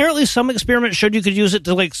 but apparently some experiments showed you could use it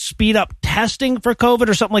to, like, speed up testing for COVID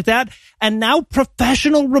or something like that, and now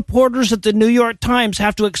professional reporters at the New York Times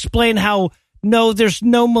have to explain how no, there's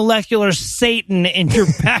no molecular Satan in your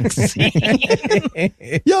vaccine.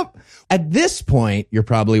 Yep. At this point, you're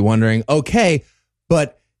probably wondering, okay,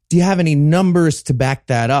 but do you have any numbers to back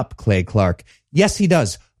that up, Clay Clark? Yes, he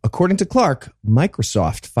does. According to Clark,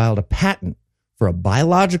 Microsoft filed a patent for a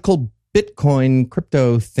biological Bitcoin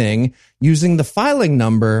crypto thing using the filing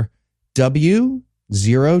number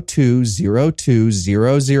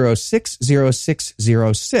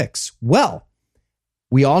W020200600606. Well,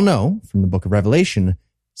 we all know from the book of Revelation,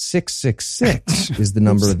 666 is the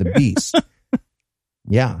number of the beast.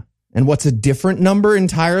 Yeah. And what's a different number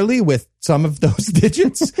entirely with some of those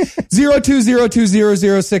digits?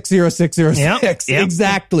 020200600606. Yep.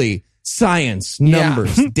 Exactly. Science,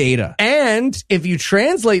 numbers, data. And if you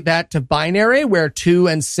translate that to binary, where 2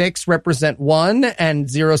 and 6 represent 1 and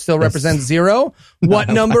 0 still represents 0, what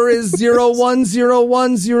number is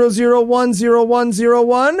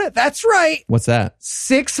 01010010010101? That's right. What's that?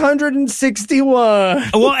 661.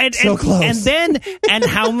 Well, and close. And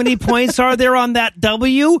how many points are there on that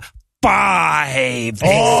W? 5. Exactly.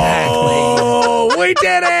 Oh, we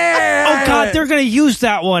did it! Oh, God, they're going to use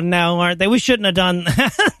that one now, aren't they? We shouldn't have done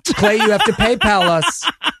that. Clay, you have to PayPal us.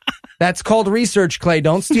 That's called research, Clay.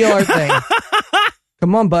 Don't steal our thing.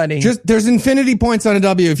 Come on, buddy. Just there's infinity points on a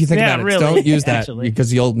W if you think about it. Really, Don't use that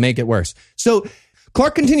because you'll make it worse. So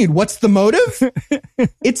Clark continued, what's the motive?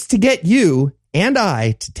 It's to get you and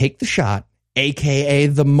I to take the shot, aka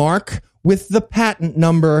the mark with the patent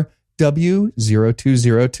number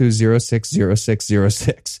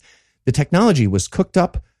W0202060606. The technology was cooked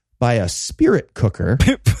up by a spirit cooker.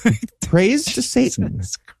 Praise to Satan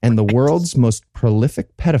and the world's most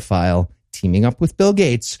prolific pedophile teaming up with Bill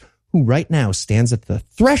Gates, who right now stands at the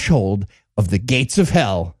threshold of the gates of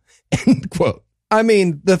hell. End quote. I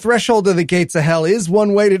mean, the threshold of the gates of hell is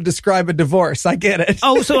one way to describe a divorce. I get it.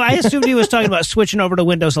 Oh, so I assumed he was talking about switching over to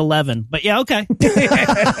Windows 11. But yeah, okay.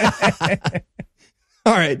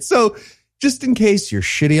 All right. So just in case your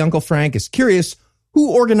shitty Uncle Frank is curious, who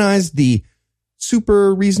organized the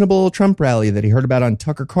super reasonable Trump rally that he heard about on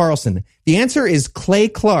Tucker Carlson? The answer is Clay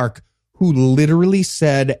Clark, who literally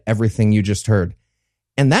said everything you just heard.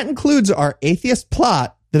 And that includes our atheist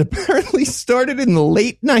plot that apparently started in the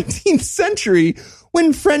late 19th century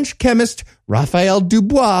when French chemist Raphael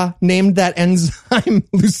Dubois named that enzyme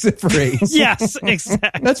luciferase. Yes,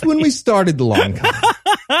 exactly. That's when we started the long con.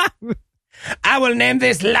 I will name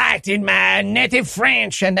this light in my native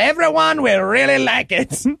French, and everyone will really like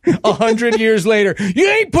it. 100 years later, you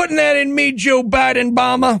ain't putting that in me, Joe Biden,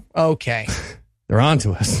 Obama. Okay. They're on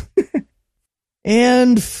to us.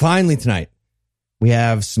 And finally tonight, we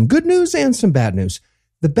have some good news and some bad news.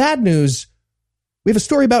 The bad news, we have a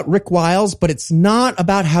story about Rick Wiles, but it's not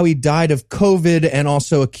about how he died of COVID and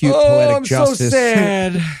also acute poetic justice. So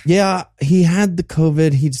sad. Yeah, he had the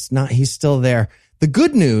COVID. He's still there. The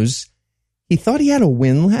good news, he thought he had a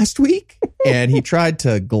win last week and he tried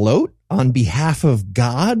to gloat on behalf of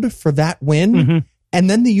God for that win. Mm-hmm. And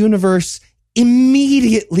then the universe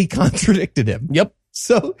immediately contradicted him. Yep.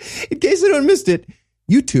 So in case anyone missed it,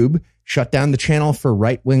 YouTube shut down the channel for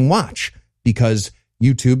Right Wing Watch because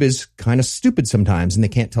YouTube is kind of stupid sometimes and they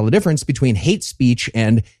can't tell the difference between hate speech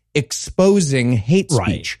and exposing hate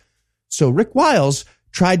speech. So Rick Wiles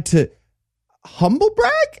tried to humble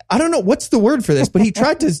brag? I don't know what's the word for this, but he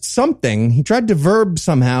tried to verb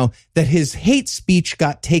somehow that his hate speech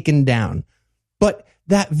got taken down. But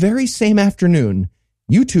that very same afternoon,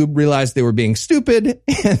 YouTube realized they were being stupid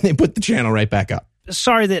and they put the channel right back up.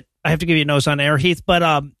 Sorry that I have to give you a nose on air, Heath,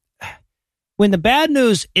 but when the bad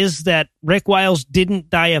news is that Rick Wiles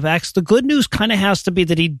didn't die of X, the good news kind of has to be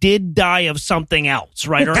that he did die of something else,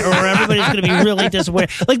 right? Or everybody's going to be really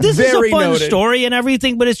disappointed. Like, this is a fun story and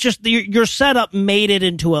everything, but it's just your setup made it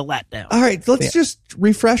into a letdown. All right, let's just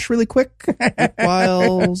refresh really quick. Rick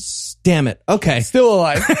Wiles. Damn it. Okay. Still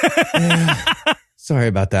alive. Sorry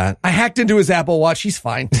about that. I hacked into his Apple Watch. He's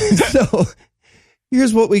fine. So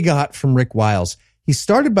here's what we got from Rick Wiles. He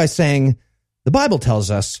started by saying, the Bible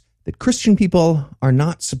tells us that Christian people are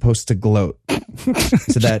not supposed to gloat.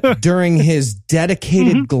 So that during his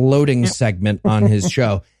dedicated gloating segment on his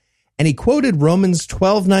show, and he quoted Romans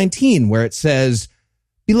 12:19, where it says,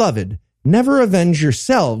 "Beloved, never avenge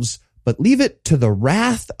yourselves, but leave it to the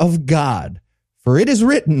wrath of God. For it is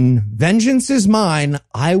written, vengeance is mine,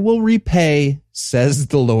 I will repay, says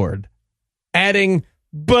the Lord." Adding,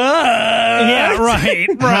 but yeah, right.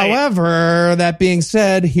 However, that being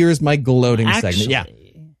said, here's my gloating segment. Yeah.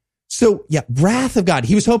 So, yeah, wrath of God.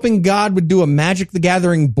 He was hoping God would do a Magic the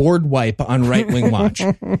Gathering board wipe on Right Wing Watch.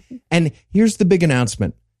 And here's the big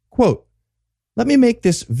announcement. Quote, "Let me make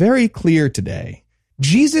this very clear today.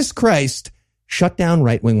 Jesus Christ shut down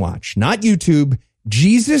Right Wing Watch. Not YouTube.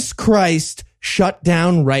 Jesus Christ shut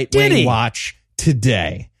down Right Wing Watch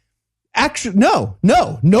today." Actually, no.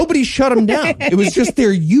 Nobody shut him down. It was just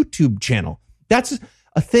their YouTube channel. That's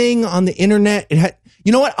a thing on the internet.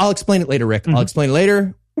 You know what? I'll explain it later, Rick. I'll explain it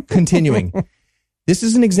later. Continuing. This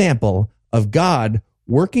is an example of God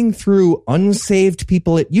working through unsaved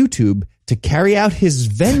people at YouTube to carry out his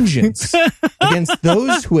vengeance against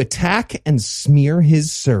those who attack and smear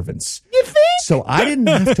his servants. You think? So I didn't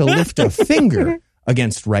have to lift a finger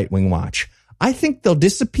against Right Wing Watch. I think they'll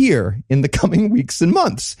disappear in the coming weeks and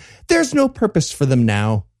months. There's no purpose for them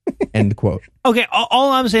now. End quote. Okay,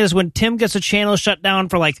 all I'm saying is when Tim gets a channel shut down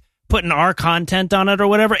for like putting our content on it or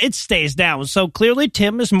whatever, it stays down. So clearly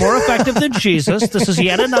Tim is more effective than Jesus. This is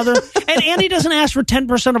yet another. And Andy doesn't ask for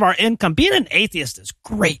 10% of our income. Being an atheist is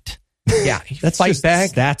great. Yeah, that's fight just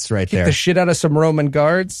back. That's right Kick there. the shit out of some Roman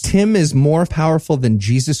guards. Tim is more powerful than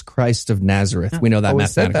Jesus Christ of Nazareth. We know that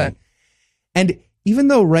Always said mathematically. And even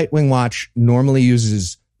though Right Wing Watch normally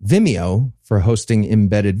uses Vimeo for hosting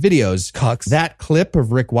embedded videos, that clip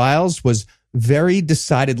of Rick Wiles was very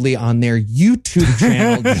decidedly on their YouTube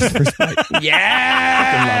channel. Just for spite.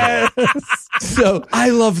 Yes! So I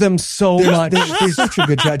love them so much. They're such a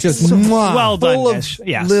good job. Just well done. Full of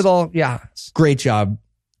Yes. little, yeah. Great job.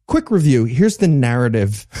 Quick review. Here's the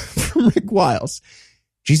narrative from Rick Wiles.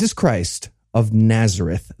 Jesus Christ of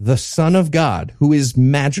Nazareth, the Son of God, who is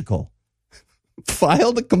magical,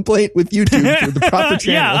 filed a complaint with YouTube through the proper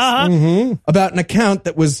channels about an account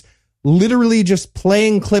that was literally just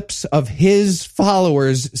playing clips of his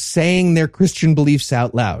followers saying their Christian beliefs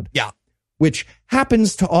out loud. Yeah. Which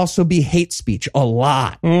happens to also be hate speech a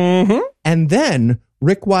lot. Mm-hmm. And then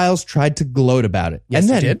Rick Wiles tried to gloat about it. Yes, and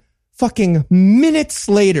then he did. Fucking minutes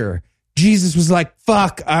later, Jesus was like,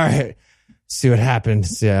 fuck, all right, see what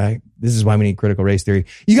happens. Yeah, this is why we need critical race theory.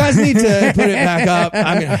 You guys need to put it back up.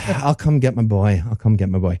 I'll come get my boy.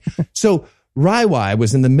 So Raiwai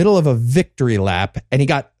was in the middle of a victory lap and he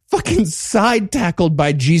got fucking side tackled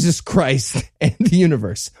by Jesus Christ and the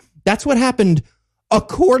universe. That's what happened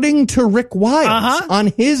according to Rick Wiles on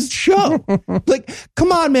his show. Like,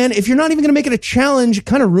 come on, man. If you're not even going to make it a challenge, it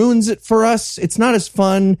kind of ruins it for us. It's not as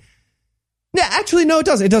fun. Yeah, actually, no, it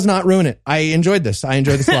doesn't. It does not ruin it. I enjoyed this. I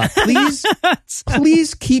enjoyed this a lot.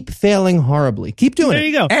 Please keep failing horribly. Keep doing it. There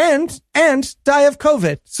you go. And die of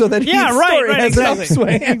COVID so that his story has an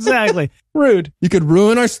upswing. Exactly. Rude. You could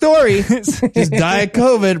ruin our story. Just die of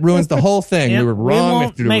COVID ruins the whole thing. Yep. We were wrong. We have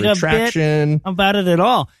won't to do make a retraction. a bit about it at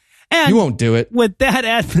all. And you won't do it. with that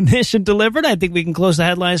admonition delivered, I think we can close the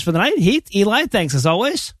headlines for the night. Heath, Eli, thanks as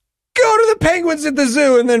always. Go to the penguins at the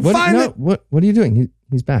zoo and then find it. What are you doing?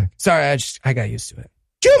 He's back. Sorry, I got used to it.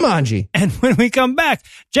 Jumanji. And when we come back,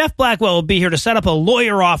 Jeff Blackwell will be here to set up a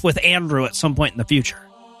lawyer off with Andrew at some point in the future.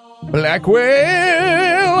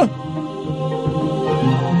 Blackwell!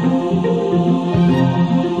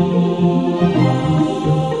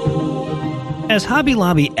 As Hobby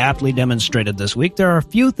Lobby aptly demonstrated this week, there are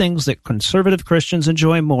few things that conservative Christians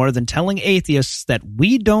enjoy more than telling atheists that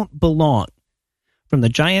we don't belong. From the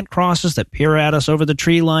giant crosses that peer at us over the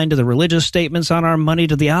tree line to the religious statements on our money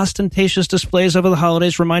to the ostentatious displays over the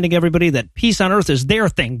holidays reminding everybody that peace on earth is their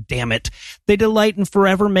thing, damn it. They delight in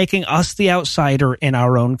forever making us the outsider in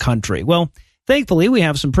our own country. Well, thankfully, we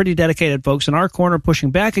have some pretty dedicated folks in our corner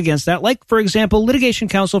pushing back against that, like, for example, Litigation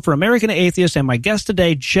Counsel for American Atheists and my guest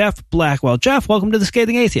today, Jeff Blackwell. Jeff, welcome to The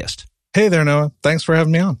Scathing Atheist. Hey there, Noah. Thanks for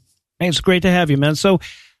having me on. Hey, it's great to have you, man. So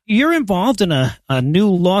you're involved in a new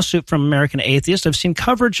lawsuit from American Atheists. I've seen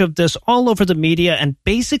coverage of this all over the media, and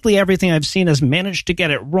basically everything I've seen has managed to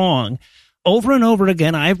get it wrong. Over and over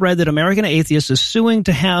again, I've read that American Atheists is suing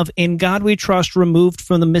to have In God We Trust removed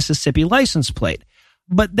from the Mississippi license plate.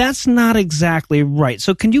 But that's not exactly right.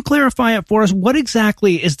 So can you clarify it for us? What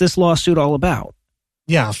exactly is this lawsuit all about?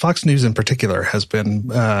 Yeah, Fox News in particular has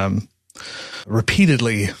been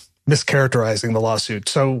repeatedly mischaracterizing the lawsuit.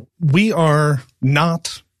 So we are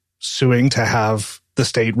not suing to have the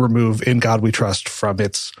state remove In God We Trust from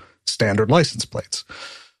its standard license plates.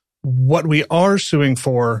 What we are suing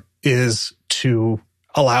for is to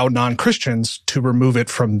allow non-Christians to remove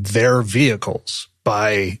it from their vehicles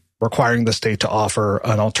by requiring the state to offer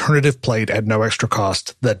an alternative plate at no extra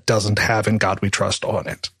cost that doesn't have In God We Trust on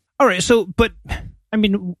it. All right. So, but I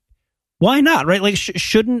mean, why not, right? Like,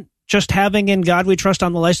 shouldn't just having In God We Trust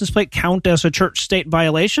on the license plate count as a church state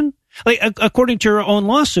violation? Like, according to your own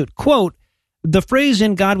lawsuit, quote, the phrase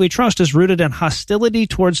In God We Trust is rooted in hostility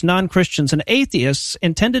towards non-Christians and atheists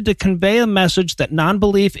intended to convey a message that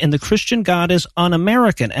non-belief in the Christian God is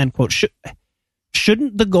un-American, end quote.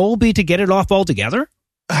 Shouldn't the goal be to get it off altogether?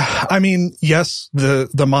 I mean, yes,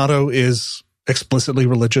 the motto is explicitly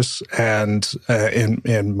religious and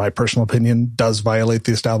in my personal opinion does violate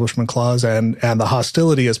the Establishment Clause and the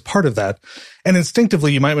hostility is part of that. And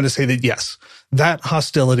instinctively, you might want to say that, yes, that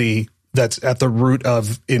hostility that's at the root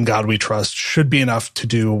of In God We Trust should be enough to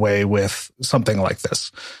do away with something like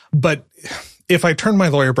this. But if I turn my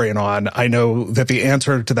lawyer brain on, I know that the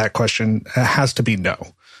answer to that question has to be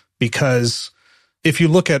no, because if you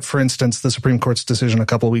look at, for instance, the Supreme Court's decision a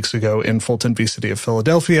couple of weeks ago in Fulton v. City of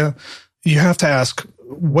Philadelphia, you have to ask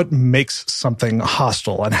what makes something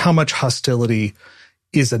hostile and how much hostility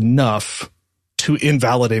is enough to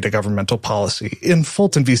invalidate a governmental policy. In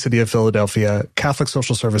Fulton v. City of Philadelphia, Catholic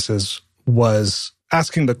Social Services was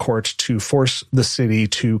asking the court to force the city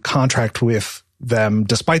to contract with them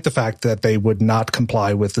despite the fact that they would not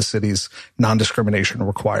comply with the city's non-discrimination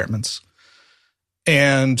requirements.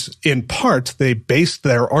 And in part, they based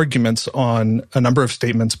their arguments on a number of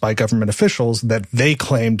statements by government officials that they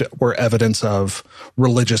claimed were evidence of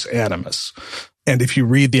religious animus. And if you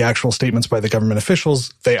read the actual statements by the government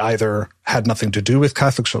officials, they either had nothing to do with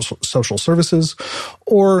Catholic social services,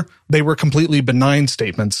 or they were completely benign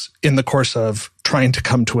statements in the course of trying to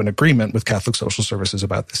come to an agreement with Catholic social services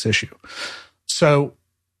about this issue. So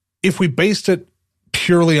if we based it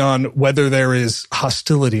purely on whether there is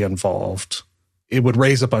hostility involved, it would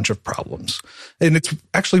raise a bunch of problems. And it's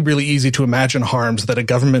actually really easy to imagine harms that a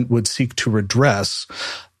government would seek to redress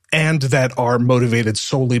and that are motivated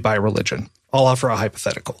solely by religion. I'll offer a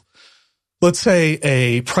hypothetical. Let's say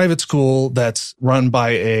a private school that's run by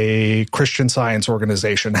a Christian Science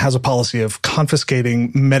organization has a policy of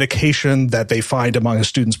confiscating medication that they find among a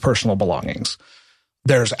student's personal belongings.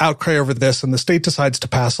 There's outcry over this, and the state decides to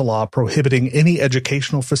pass a law prohibiting any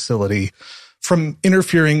educational facility from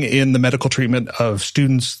interfering in the medical treatment of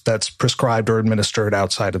students that's prescribed or administered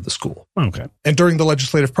outside of the school. Okay. And during the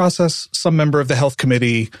legislative process, some member of the health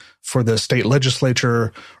committee for the state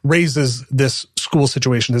legislature raises this school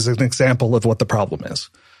situation as an example of what the problem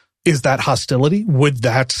is. Is that hostility? Would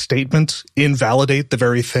that statement invalidate the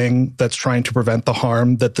very thing that's trying to prevent the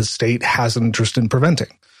harm that the state has an interest in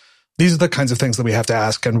preventing? These are the kinds of things that we have to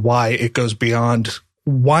ask, and why it goes beyond,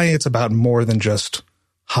 why it's about more than just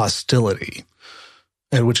hostility.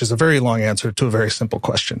 And which is a very long answer to a very simple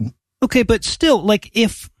question. Okay, but still, like,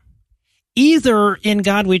 if either In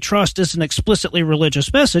God We Trust is an explicitly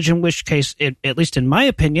religious message, in which case, at least in my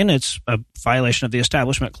opinion, it's a violation of the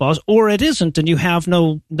Establishment Clause, or it isn't, and you have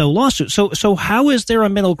no lawsuit. So how is there a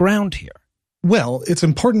middle ground here? Well, it's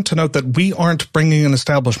important to note that we aren't bringing an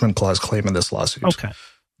Establishment Clause claim in this lawsuit. Okay.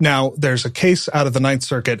 Now, there's a case out of the Ninth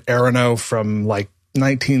Circuit, Arano, from like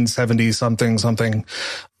 1970 something,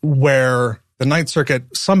 where the Ninth Circuit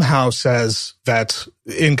somehow says that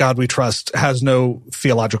In God We Trust has no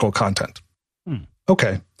theological content.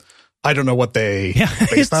 Okay. I don't know what they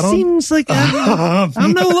base that on. It seems like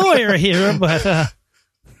I'm no lawyer here, but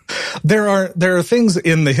there are things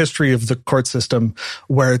in the history of the court system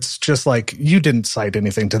where it's just like, you didn't cite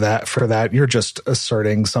anything to that for that. You're just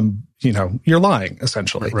asserting some, you're lying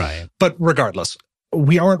essentially. Right. But regardless,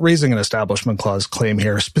 we aren't raising an Establishment Clause claim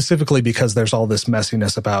here specifically because there's all this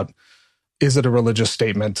messiness about, is it a religious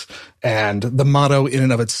statement? And the motto in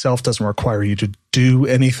and of itself doesn't require you to do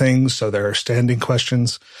anything. So there are standing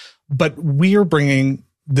questions. But we are bringing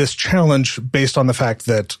this challenge based on the fact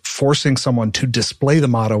that forcing someone to display the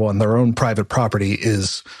motto on their own private property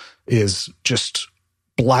is just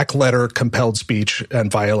black letter compelled speech and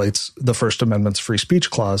violates the First Amendment's free speech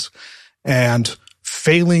clause. And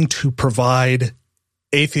failing to provide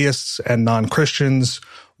atheists and non-Christians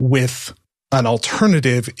with an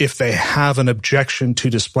alternative if they have an objection to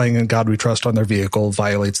displaying In God We Trust on their vehicle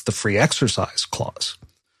violates the free exercise clause.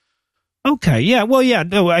 Okay. Yeah. Well, yeah.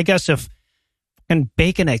 No, I guess if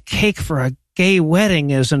baking a cake for a gay wedding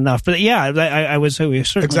is enough. But yeah, I would say we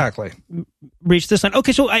certainly exactly reached this line.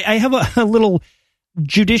 Okay. So I have a little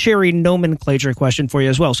judiciary nomenclature question for you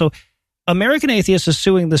as well. So American Atheists is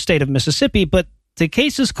suing the state of Mississippi, but the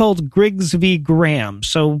case is called Griggs v. Graham.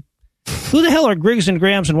 So who the hell are Griggs and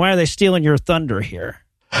Grahams, and why are they stealing your thunder here?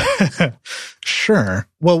 Sure.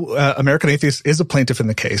 Well, American Atheists is a plaintiff in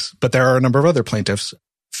the case, but there are a number of other plaintiffs.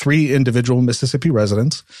 3 individual Mississippi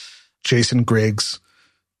residents, Jason Griggs,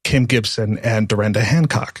 Kim Gibson, and Dorinda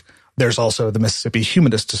Hancock. There's also the Mississippi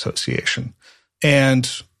Humanist Association. And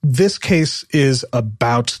this case is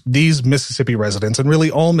about these Mississippi residents, and really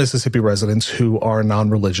all Mississippi residents who are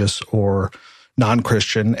non-religious or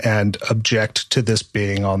non-Christian and object to this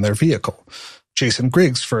being on their vehicle. Jason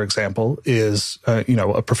Griggs, for example, is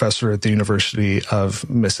a professor at the University of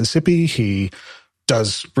Mississippi. He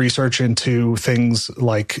does research into things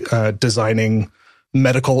like designing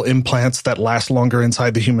medical implants that last longer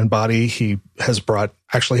inside the human body. He has brought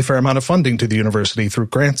actually a fair amount of funding to the university through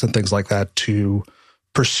grants and things like that to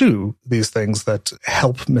pursue these things that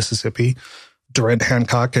help Mississippi. Dorinda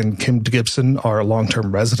Hancock and Kim Gibson are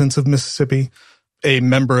long-term residents of Mississippi. A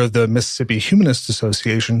member of the Mississippi Humanist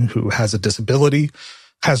Association who has a disability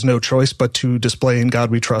has no choice but to display In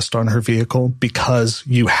God We Trust on her vehicle because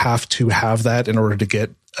you have to have that in order to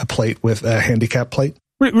get a plate with a handicap plate.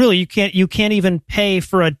 Really, you can't even pay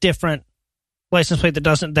for a different license plate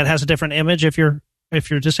that has a different image if you're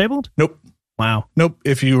disabled? Nope. Wow. Nope.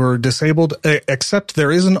 If you are disabled, except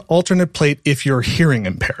there is an alternate plate if you're hearing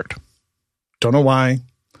impaired. Don't know why,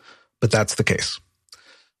 but that's the case.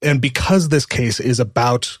 And because this case is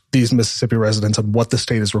about these Mississippi residents and what the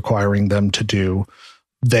state is requiring them to do,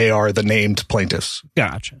 they are the named plaintiffs.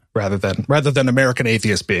 Gotcha. Rather than American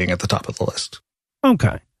Atheists being at the top of the list.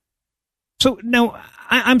 Okay. So now,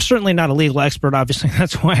 I'm certainly not a legal expert, obviously.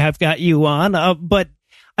 That's why I've got you on. But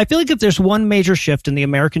I feel like if there's one major shift in the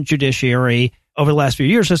American judiciary over the last few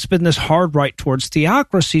years, it's been this hard right towards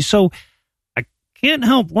theocracy. So I can't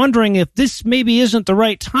help wondering if this maybe isn't the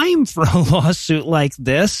right time for a lawsuit like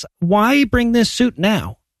this. Why bring this suit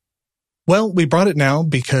now? Well, we brought it now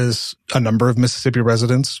because a number of Mississippi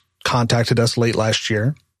residents contacted us late last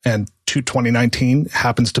year, and 2019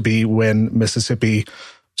 happens to be when Mississippi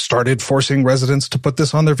started forcing residents to put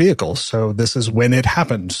this on their vehicles. So this is when it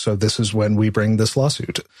happened. So this is when we bring this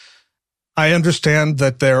lawsuit. I understand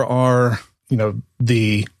that there are,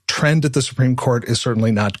 the trend at the Supreme Court is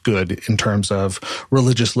certainly not good in terms of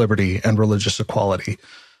religious liberty and religious equality.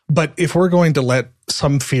 But if we're going to let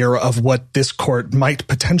some fear of what this court might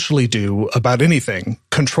potentially do about anything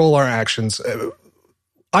control our actions,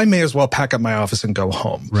 I may as well pack up my office and go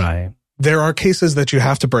home. Right. There are cases that you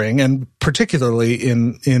have to bring, and particularly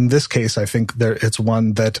in this case, I think it's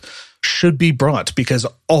one that should be brought because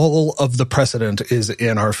all of the precedent is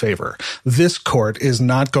in our favor. This court is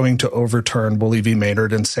not going to overturn Woolley v.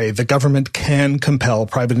 Maynard and say the government can compel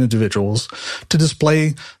private individuals to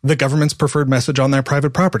display the government's preferred message on their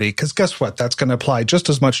private property, because guess what? That's going to apply just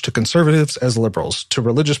as much to conservatives as liberals, to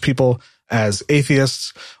religious people as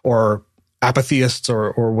atheists or apatheists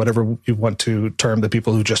or whatever you want to term the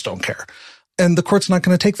people who just don't care. And the court's not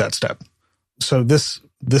going to take that step. So this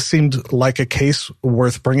seemed like a case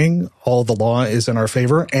worth bringing. All the law is in our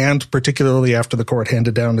favor, and particularly after the court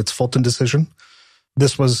handed down its Fulton decision,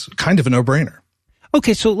 this was kind of a no-brainer.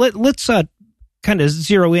 Okay, so let's kind of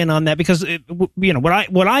zero in on that because,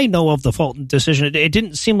 what I know of the Fulton decision, it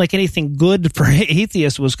didn't seem like anything good for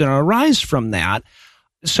atheists was going to arise from that.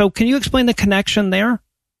 So can you explain the connection there?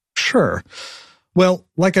 Sure. Well,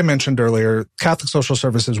 like I mentioned earlier, Catholic Social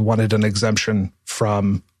Services wanted an exemption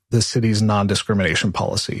from the city's non-discrimination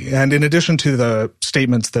policy. And in addition to the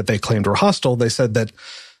statements that they claimed were hostile, they said that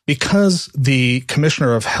because the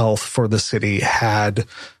Commissioner of Health for the city had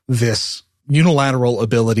this unilateral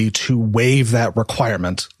ability to waive that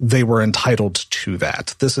requirement, they were entitled to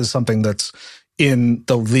that. This is something that's in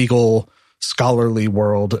the legal scholarly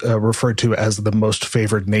world referred to as the most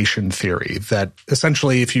favored nation theory, that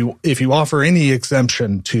essentially if you offer any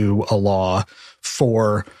exemption to a law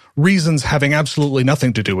for reasons having absolutely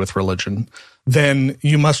nothing to do with religion, then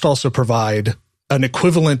you must also provide an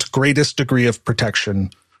equivalent greatest degree of protection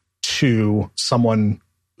to someone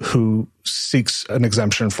who seeks an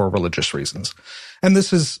exemption for religious reasons. And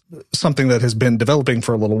this is something that has been developing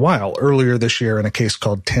for a little while. Earlier this year, in a case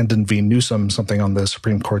called Tandon v. Newsom, something on the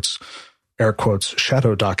Supreme Court's air quotes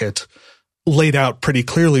shadow docket, laid out pretty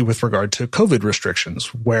clearly with regard to COVID restrictions,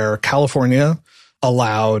 where California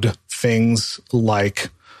allowed things like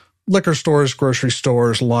liquor stores, grocery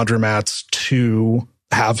stores, laundromats to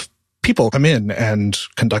have people come in and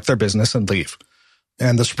conduct their business and leave.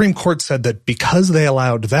 And the Supreme Court said that because they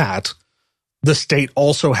allowed that, the state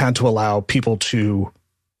also had to allow people to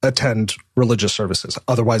attend religious services.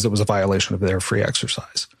 Otherwise, it was a violation of their free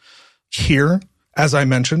exercise. Here, as I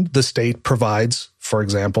mentioned, the state provides, for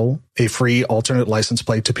example, a free alternate license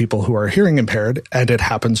plate to people who are hearing impaired, and it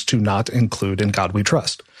happens to not include In God We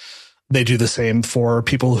Trust. They do the same for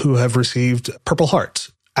people who have received Purple Heart,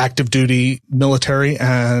 active duty military,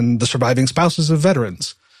 and the surviving spouses of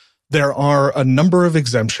veterans. There are a number of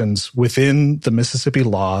exemptions within the Mississippi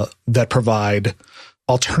law that provide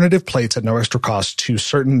alternative plates at no extra cost to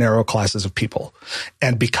certain narrow classes of people.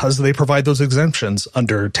 And because they provide those exemptions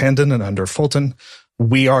under Tandon and under Fulton,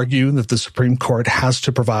 we argue that the Supreme Court has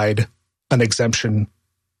to provide an exemption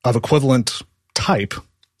of equivalent type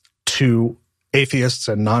to atheists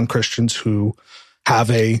and non-Christians who have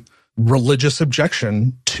a religious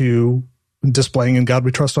objection to displaying In God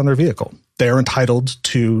We Trust on their vehicle. They are entitled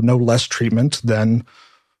to no less treatment than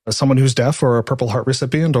someone who's deaf or a Purple Heart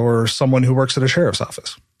recipient or someone who works at a sheriff's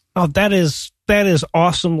office. Oh, that is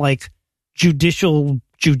awesome, like judicial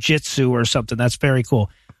jujitsu or something. That's very cool.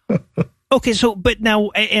 Okay, so but now,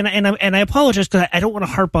 and I apologize because I don't want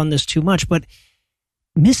to harp on this too much, but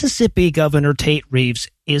Mississippi Governor Tate Reeves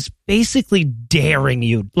is basically daring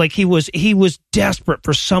you, like he was desperate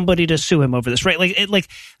for somebody to sue him over this, right?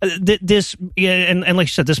 This, and like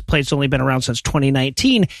you said, this plate's only been around since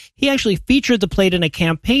 2019. He actually featured the plate in a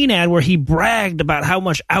campaign ad where he bragged about how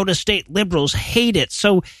much out-of-state liberals hate it.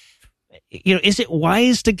 So, is it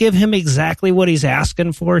wise to give him exactly what he's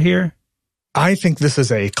asking for here? I think this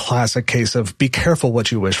is a classic case of be careful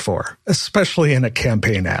what you wish for, especially in a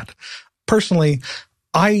campaign ad. Personally,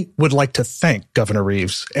 I would like to thank Governor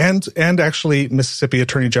Reeves and actually Mississippi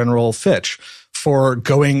Attorney General Fitch for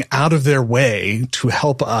going out of their way to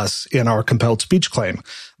help us in our compelled speech claim.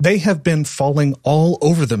 They have been falling all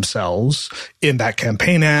over themselves in that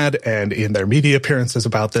campaign ad and in their media appearances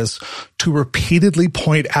about this to repeatedly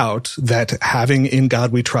point out that having In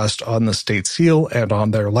God We Trust on the state seal and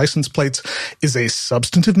on their license plates is a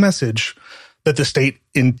substantive message that the state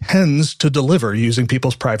intends to deliver using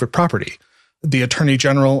people's private property. The Attorney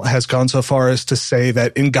General has gone so far as to say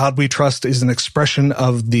that In God We Trust is an expression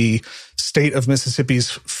of the state of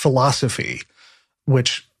Mississippi's philosophy,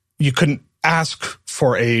 which you couldn't ask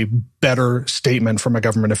for a better statement from a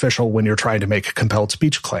government official when you're trying to make a compelled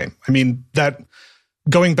speech claim. I mean, that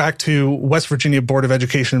going back to West Virginia Board of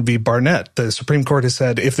Education v. Barnett, the Supreme Court has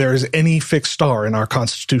said if there is any fixed star in our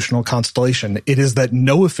constitutional constellation, it is that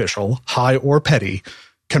no official, high or petty,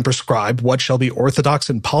 can prescribe what shall be orthodox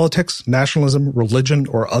in politics, nationalism, religion,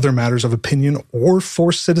 or other matters of opinion, or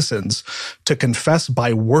force citizens to confess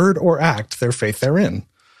by word or act their faith therein.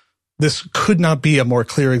 This could not be a more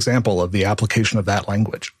clear example of the application of that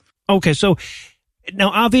language. Okay, so now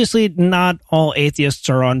obviously not all atheists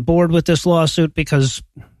are on board with this lawsuit because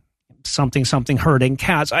something hurting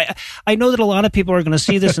cats. I know that a lot of people are going to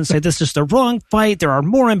see this and say this is the wrong fight. There are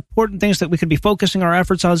more important things that we could be focusing our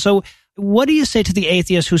efforts on. So what do you say to the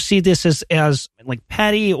atheists who see this as like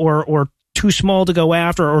petty or too small to go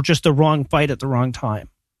after or just the wrong fight at the wrong time?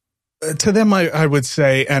 To them, I would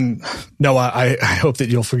say, and Noah, I hope that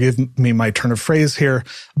you'll forgive me my turn of phrase here,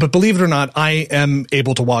 but believe it or not, I am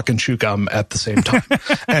able to walk and chew gum at the same time.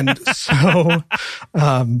 And so,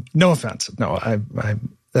 no offense. No,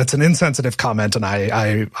 that's an insensitive comment, and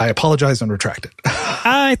I apologize and retract it.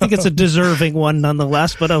 I think it's a deserving one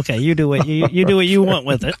nonetheless, but okay, you do what you do what you want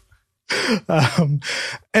with it.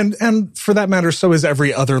 And for that matter, so is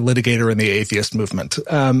every other litigator in the atheist movement.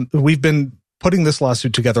 We've been putting this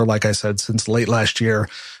lawsuit together, like I said, since late last year.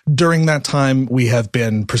 During that time, we have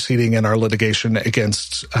been proceeding in our litigation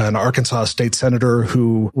against an Arkansas state senator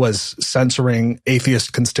who was censoring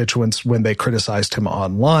atheist constituents when they criticized him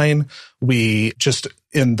online. We just,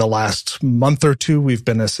 in the last month or two, we've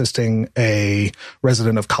been assisting a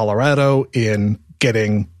resident of Colorado in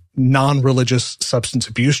getting non-religious substance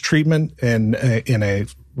abuse treatment in a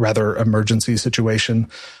rather emergency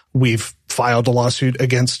situation. We've filed a lawsuit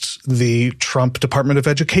against the Trump Department of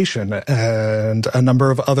Education and a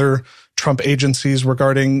number of other Trump agencies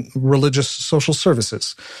regarding religious social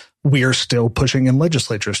services. We are still pushing in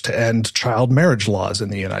legislatures to end child marriage laws in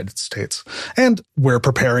the United States. And we're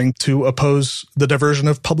preparing to oppose the diversion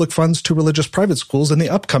of public funds to religious private schools in the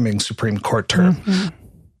upcoming Supreme Court term.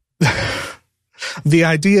 Mm-hmm. The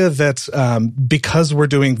idea that because we're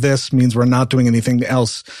doing this means we're not doing anything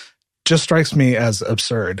else just strikes me as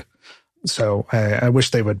absurd. So I wish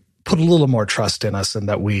they would put a little more trust in us and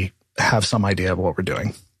that we have some idea of what we're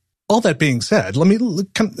doing. All that being said,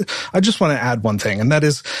 I just want to add one thing, and that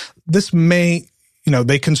is this may,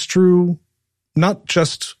 they construe not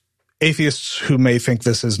just atheists who may think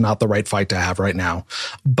this is not the right fight to have right now,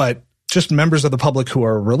 but just members of the public who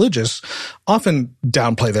are religious often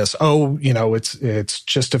downplay this. Oh, it's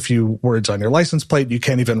just a few words on your license plate. You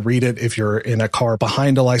can't even read it if you're in a car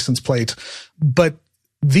behind a license plate. But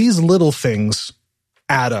these little things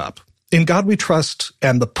add up. In God We Trust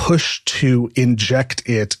and the push to inject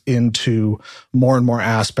it into more and more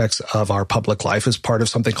aspects of our public life is part of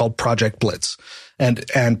something called Project Blitz.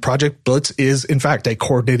 And Project Blitz is, in fact, a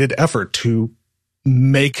coordinated effort to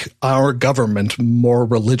make our government more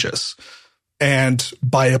religious. And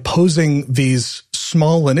by opposing these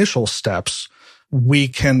small initial steps, we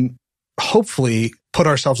can hopefully put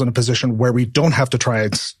ourselves in a position where we don't have to try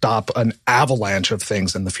and stop an avalanche of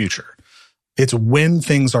things in the future. It's when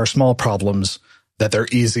things are small problems that they're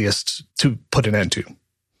easiest to put an end to.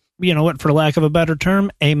 You know what, for lack of a better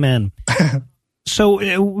term, amen.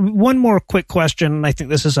 So one more quick question. I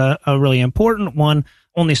think this is a really important one,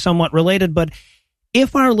 only somewhat related, but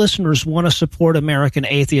if our listeners want to support American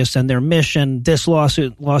atheists and their mission, this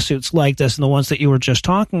lawsuits like this and the ones that you were just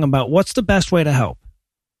talking about, what's the best way to help?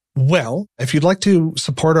 Well, if you'd like to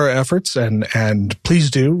support our efforts, and please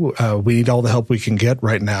do, we need all the help we can get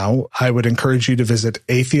right now. I would encourage you to visit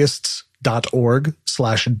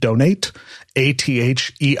atheists.org/donate,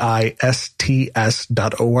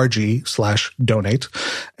 ATHEISTS.org/donate,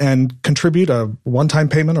 and contribute a one-time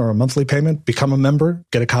payment or a monthly payment, become a member,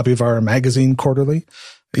 get a copy of our magazine quarterly.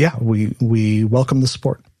 Yeah, we welcome the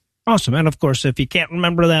support. Awesome. And of course, if you can't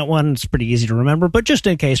remember that one, it's pretty easy to remember, but just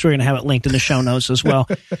in case, we're going to have it linked in the show notes as well.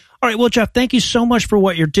 All right. Well, Jeff, thank you so much for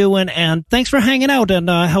what you're doing, and thanks for hanging out and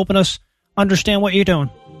helping us understand what you're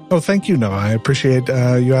doing. Oh, thank you, Noah. I appreciate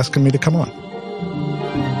you asking me to come on.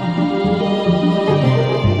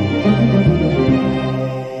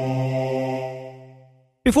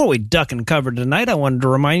 Before we duck and cover tonight, I wanted to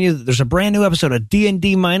remind you that there's a brand new episode of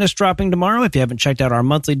D&D Minus dropping tomorrow. If you haven't checked out our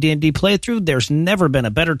monthly D&D playthrough, there's never been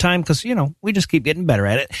a better time because, we just keep getting better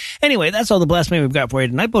at it. Anyway, that's all the blasphemy we've got for you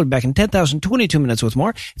tonight. We'll be back in 10,022 minutes with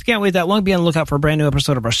more. If you can't wait that long, be on the lookout for a brand new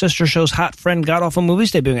episode of our sister show's Hot Friend God-Awful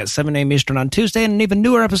Movies, debuting at 7 a.m. Eastern on Tuesday, and an even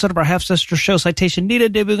newer episode of our half-sister show Citation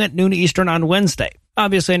Needed, debuting at noon Eastern on Wednesday.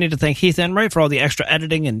 Obviously, I need to thank Heath Enright for all the extra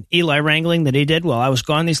editing and Eli wrangling that he did while I was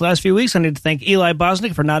gone these last few weeks. I need to thank Eli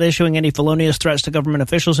Bosnick for not issuing any felonious threats to government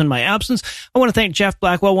officials in my absence. I want to thank Jeff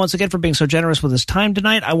Blackwell once again for being so generous with his time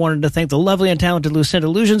tonight. I wanted to thank the lovely and talented Lucinda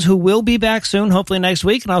Illusions, who will be back soon, hopefully next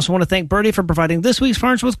week. And I also want to thank Bertie for providing this week's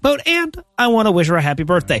Farnsworth quote, and I want to wish her a happy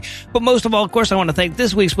birthday. But most of all, of course, I want to thank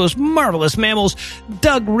this week's most marvelous mammals,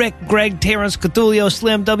 Doug, Rick, Greg, Terrence, Cthulhu,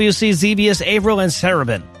 Slim, WC, Zevius, Averill, and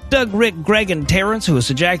Cerebin. Doug, Rick, Greg, and Terrence,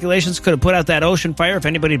 whose ejaculations could have put out that ocean fire if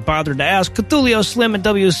anybody bothered to ask. Cthulhu, Slim, and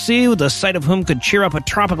WC, the sight of whom could cheer up a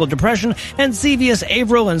tropical depression. And Zevius,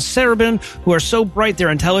 Averill, and Cerebin, who are so bright their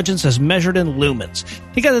intelligence is measured in lumens.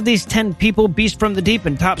 Together, these 10 people, beast from the deep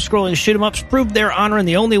and top-scrolling shoot-em-ups, prove their honor in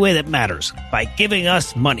the only way that matters, by giving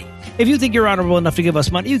us money. If you think you're honorable enough to give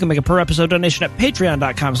us money, you can make a per-episode donation at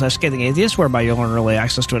patreon.com/scathingatheist, whereby you'll earn early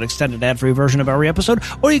access to an extended ad-free version of every episode,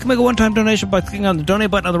 or you can make a one-time donation by clicking on the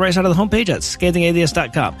donate button on the right side of the homepage at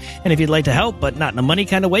scathingatheist.com. And if you'd like to help, but not in a money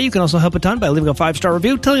kind of way, you can also help a ton by leaving a 5-star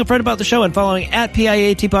review, telling a friend about the show, and following at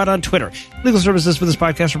PIATPod on Twitter. Legal services for this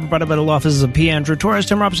podcast are provided by the law offices of P. Andrew Torres.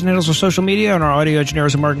 Tim Robinson handles our social media, and our audio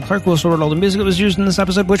engineers are Martin Clark, who will sort all the music that was used in this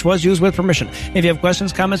episode, which was used with permission. If you have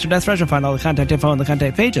questions, comments, or death threats, you'll find all the contact info on the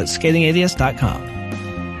contact page at scathingatheist.com.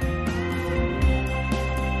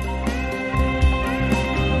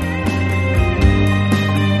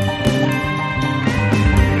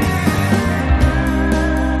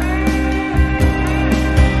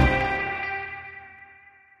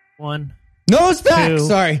 One. No, it's back. Two.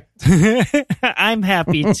 Sorry. I'm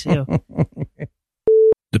happy too.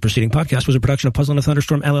 The preceding podcast was a production of Puzzle and a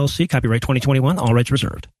Thunderstorm LLC, copyright 2021, all rights reserved.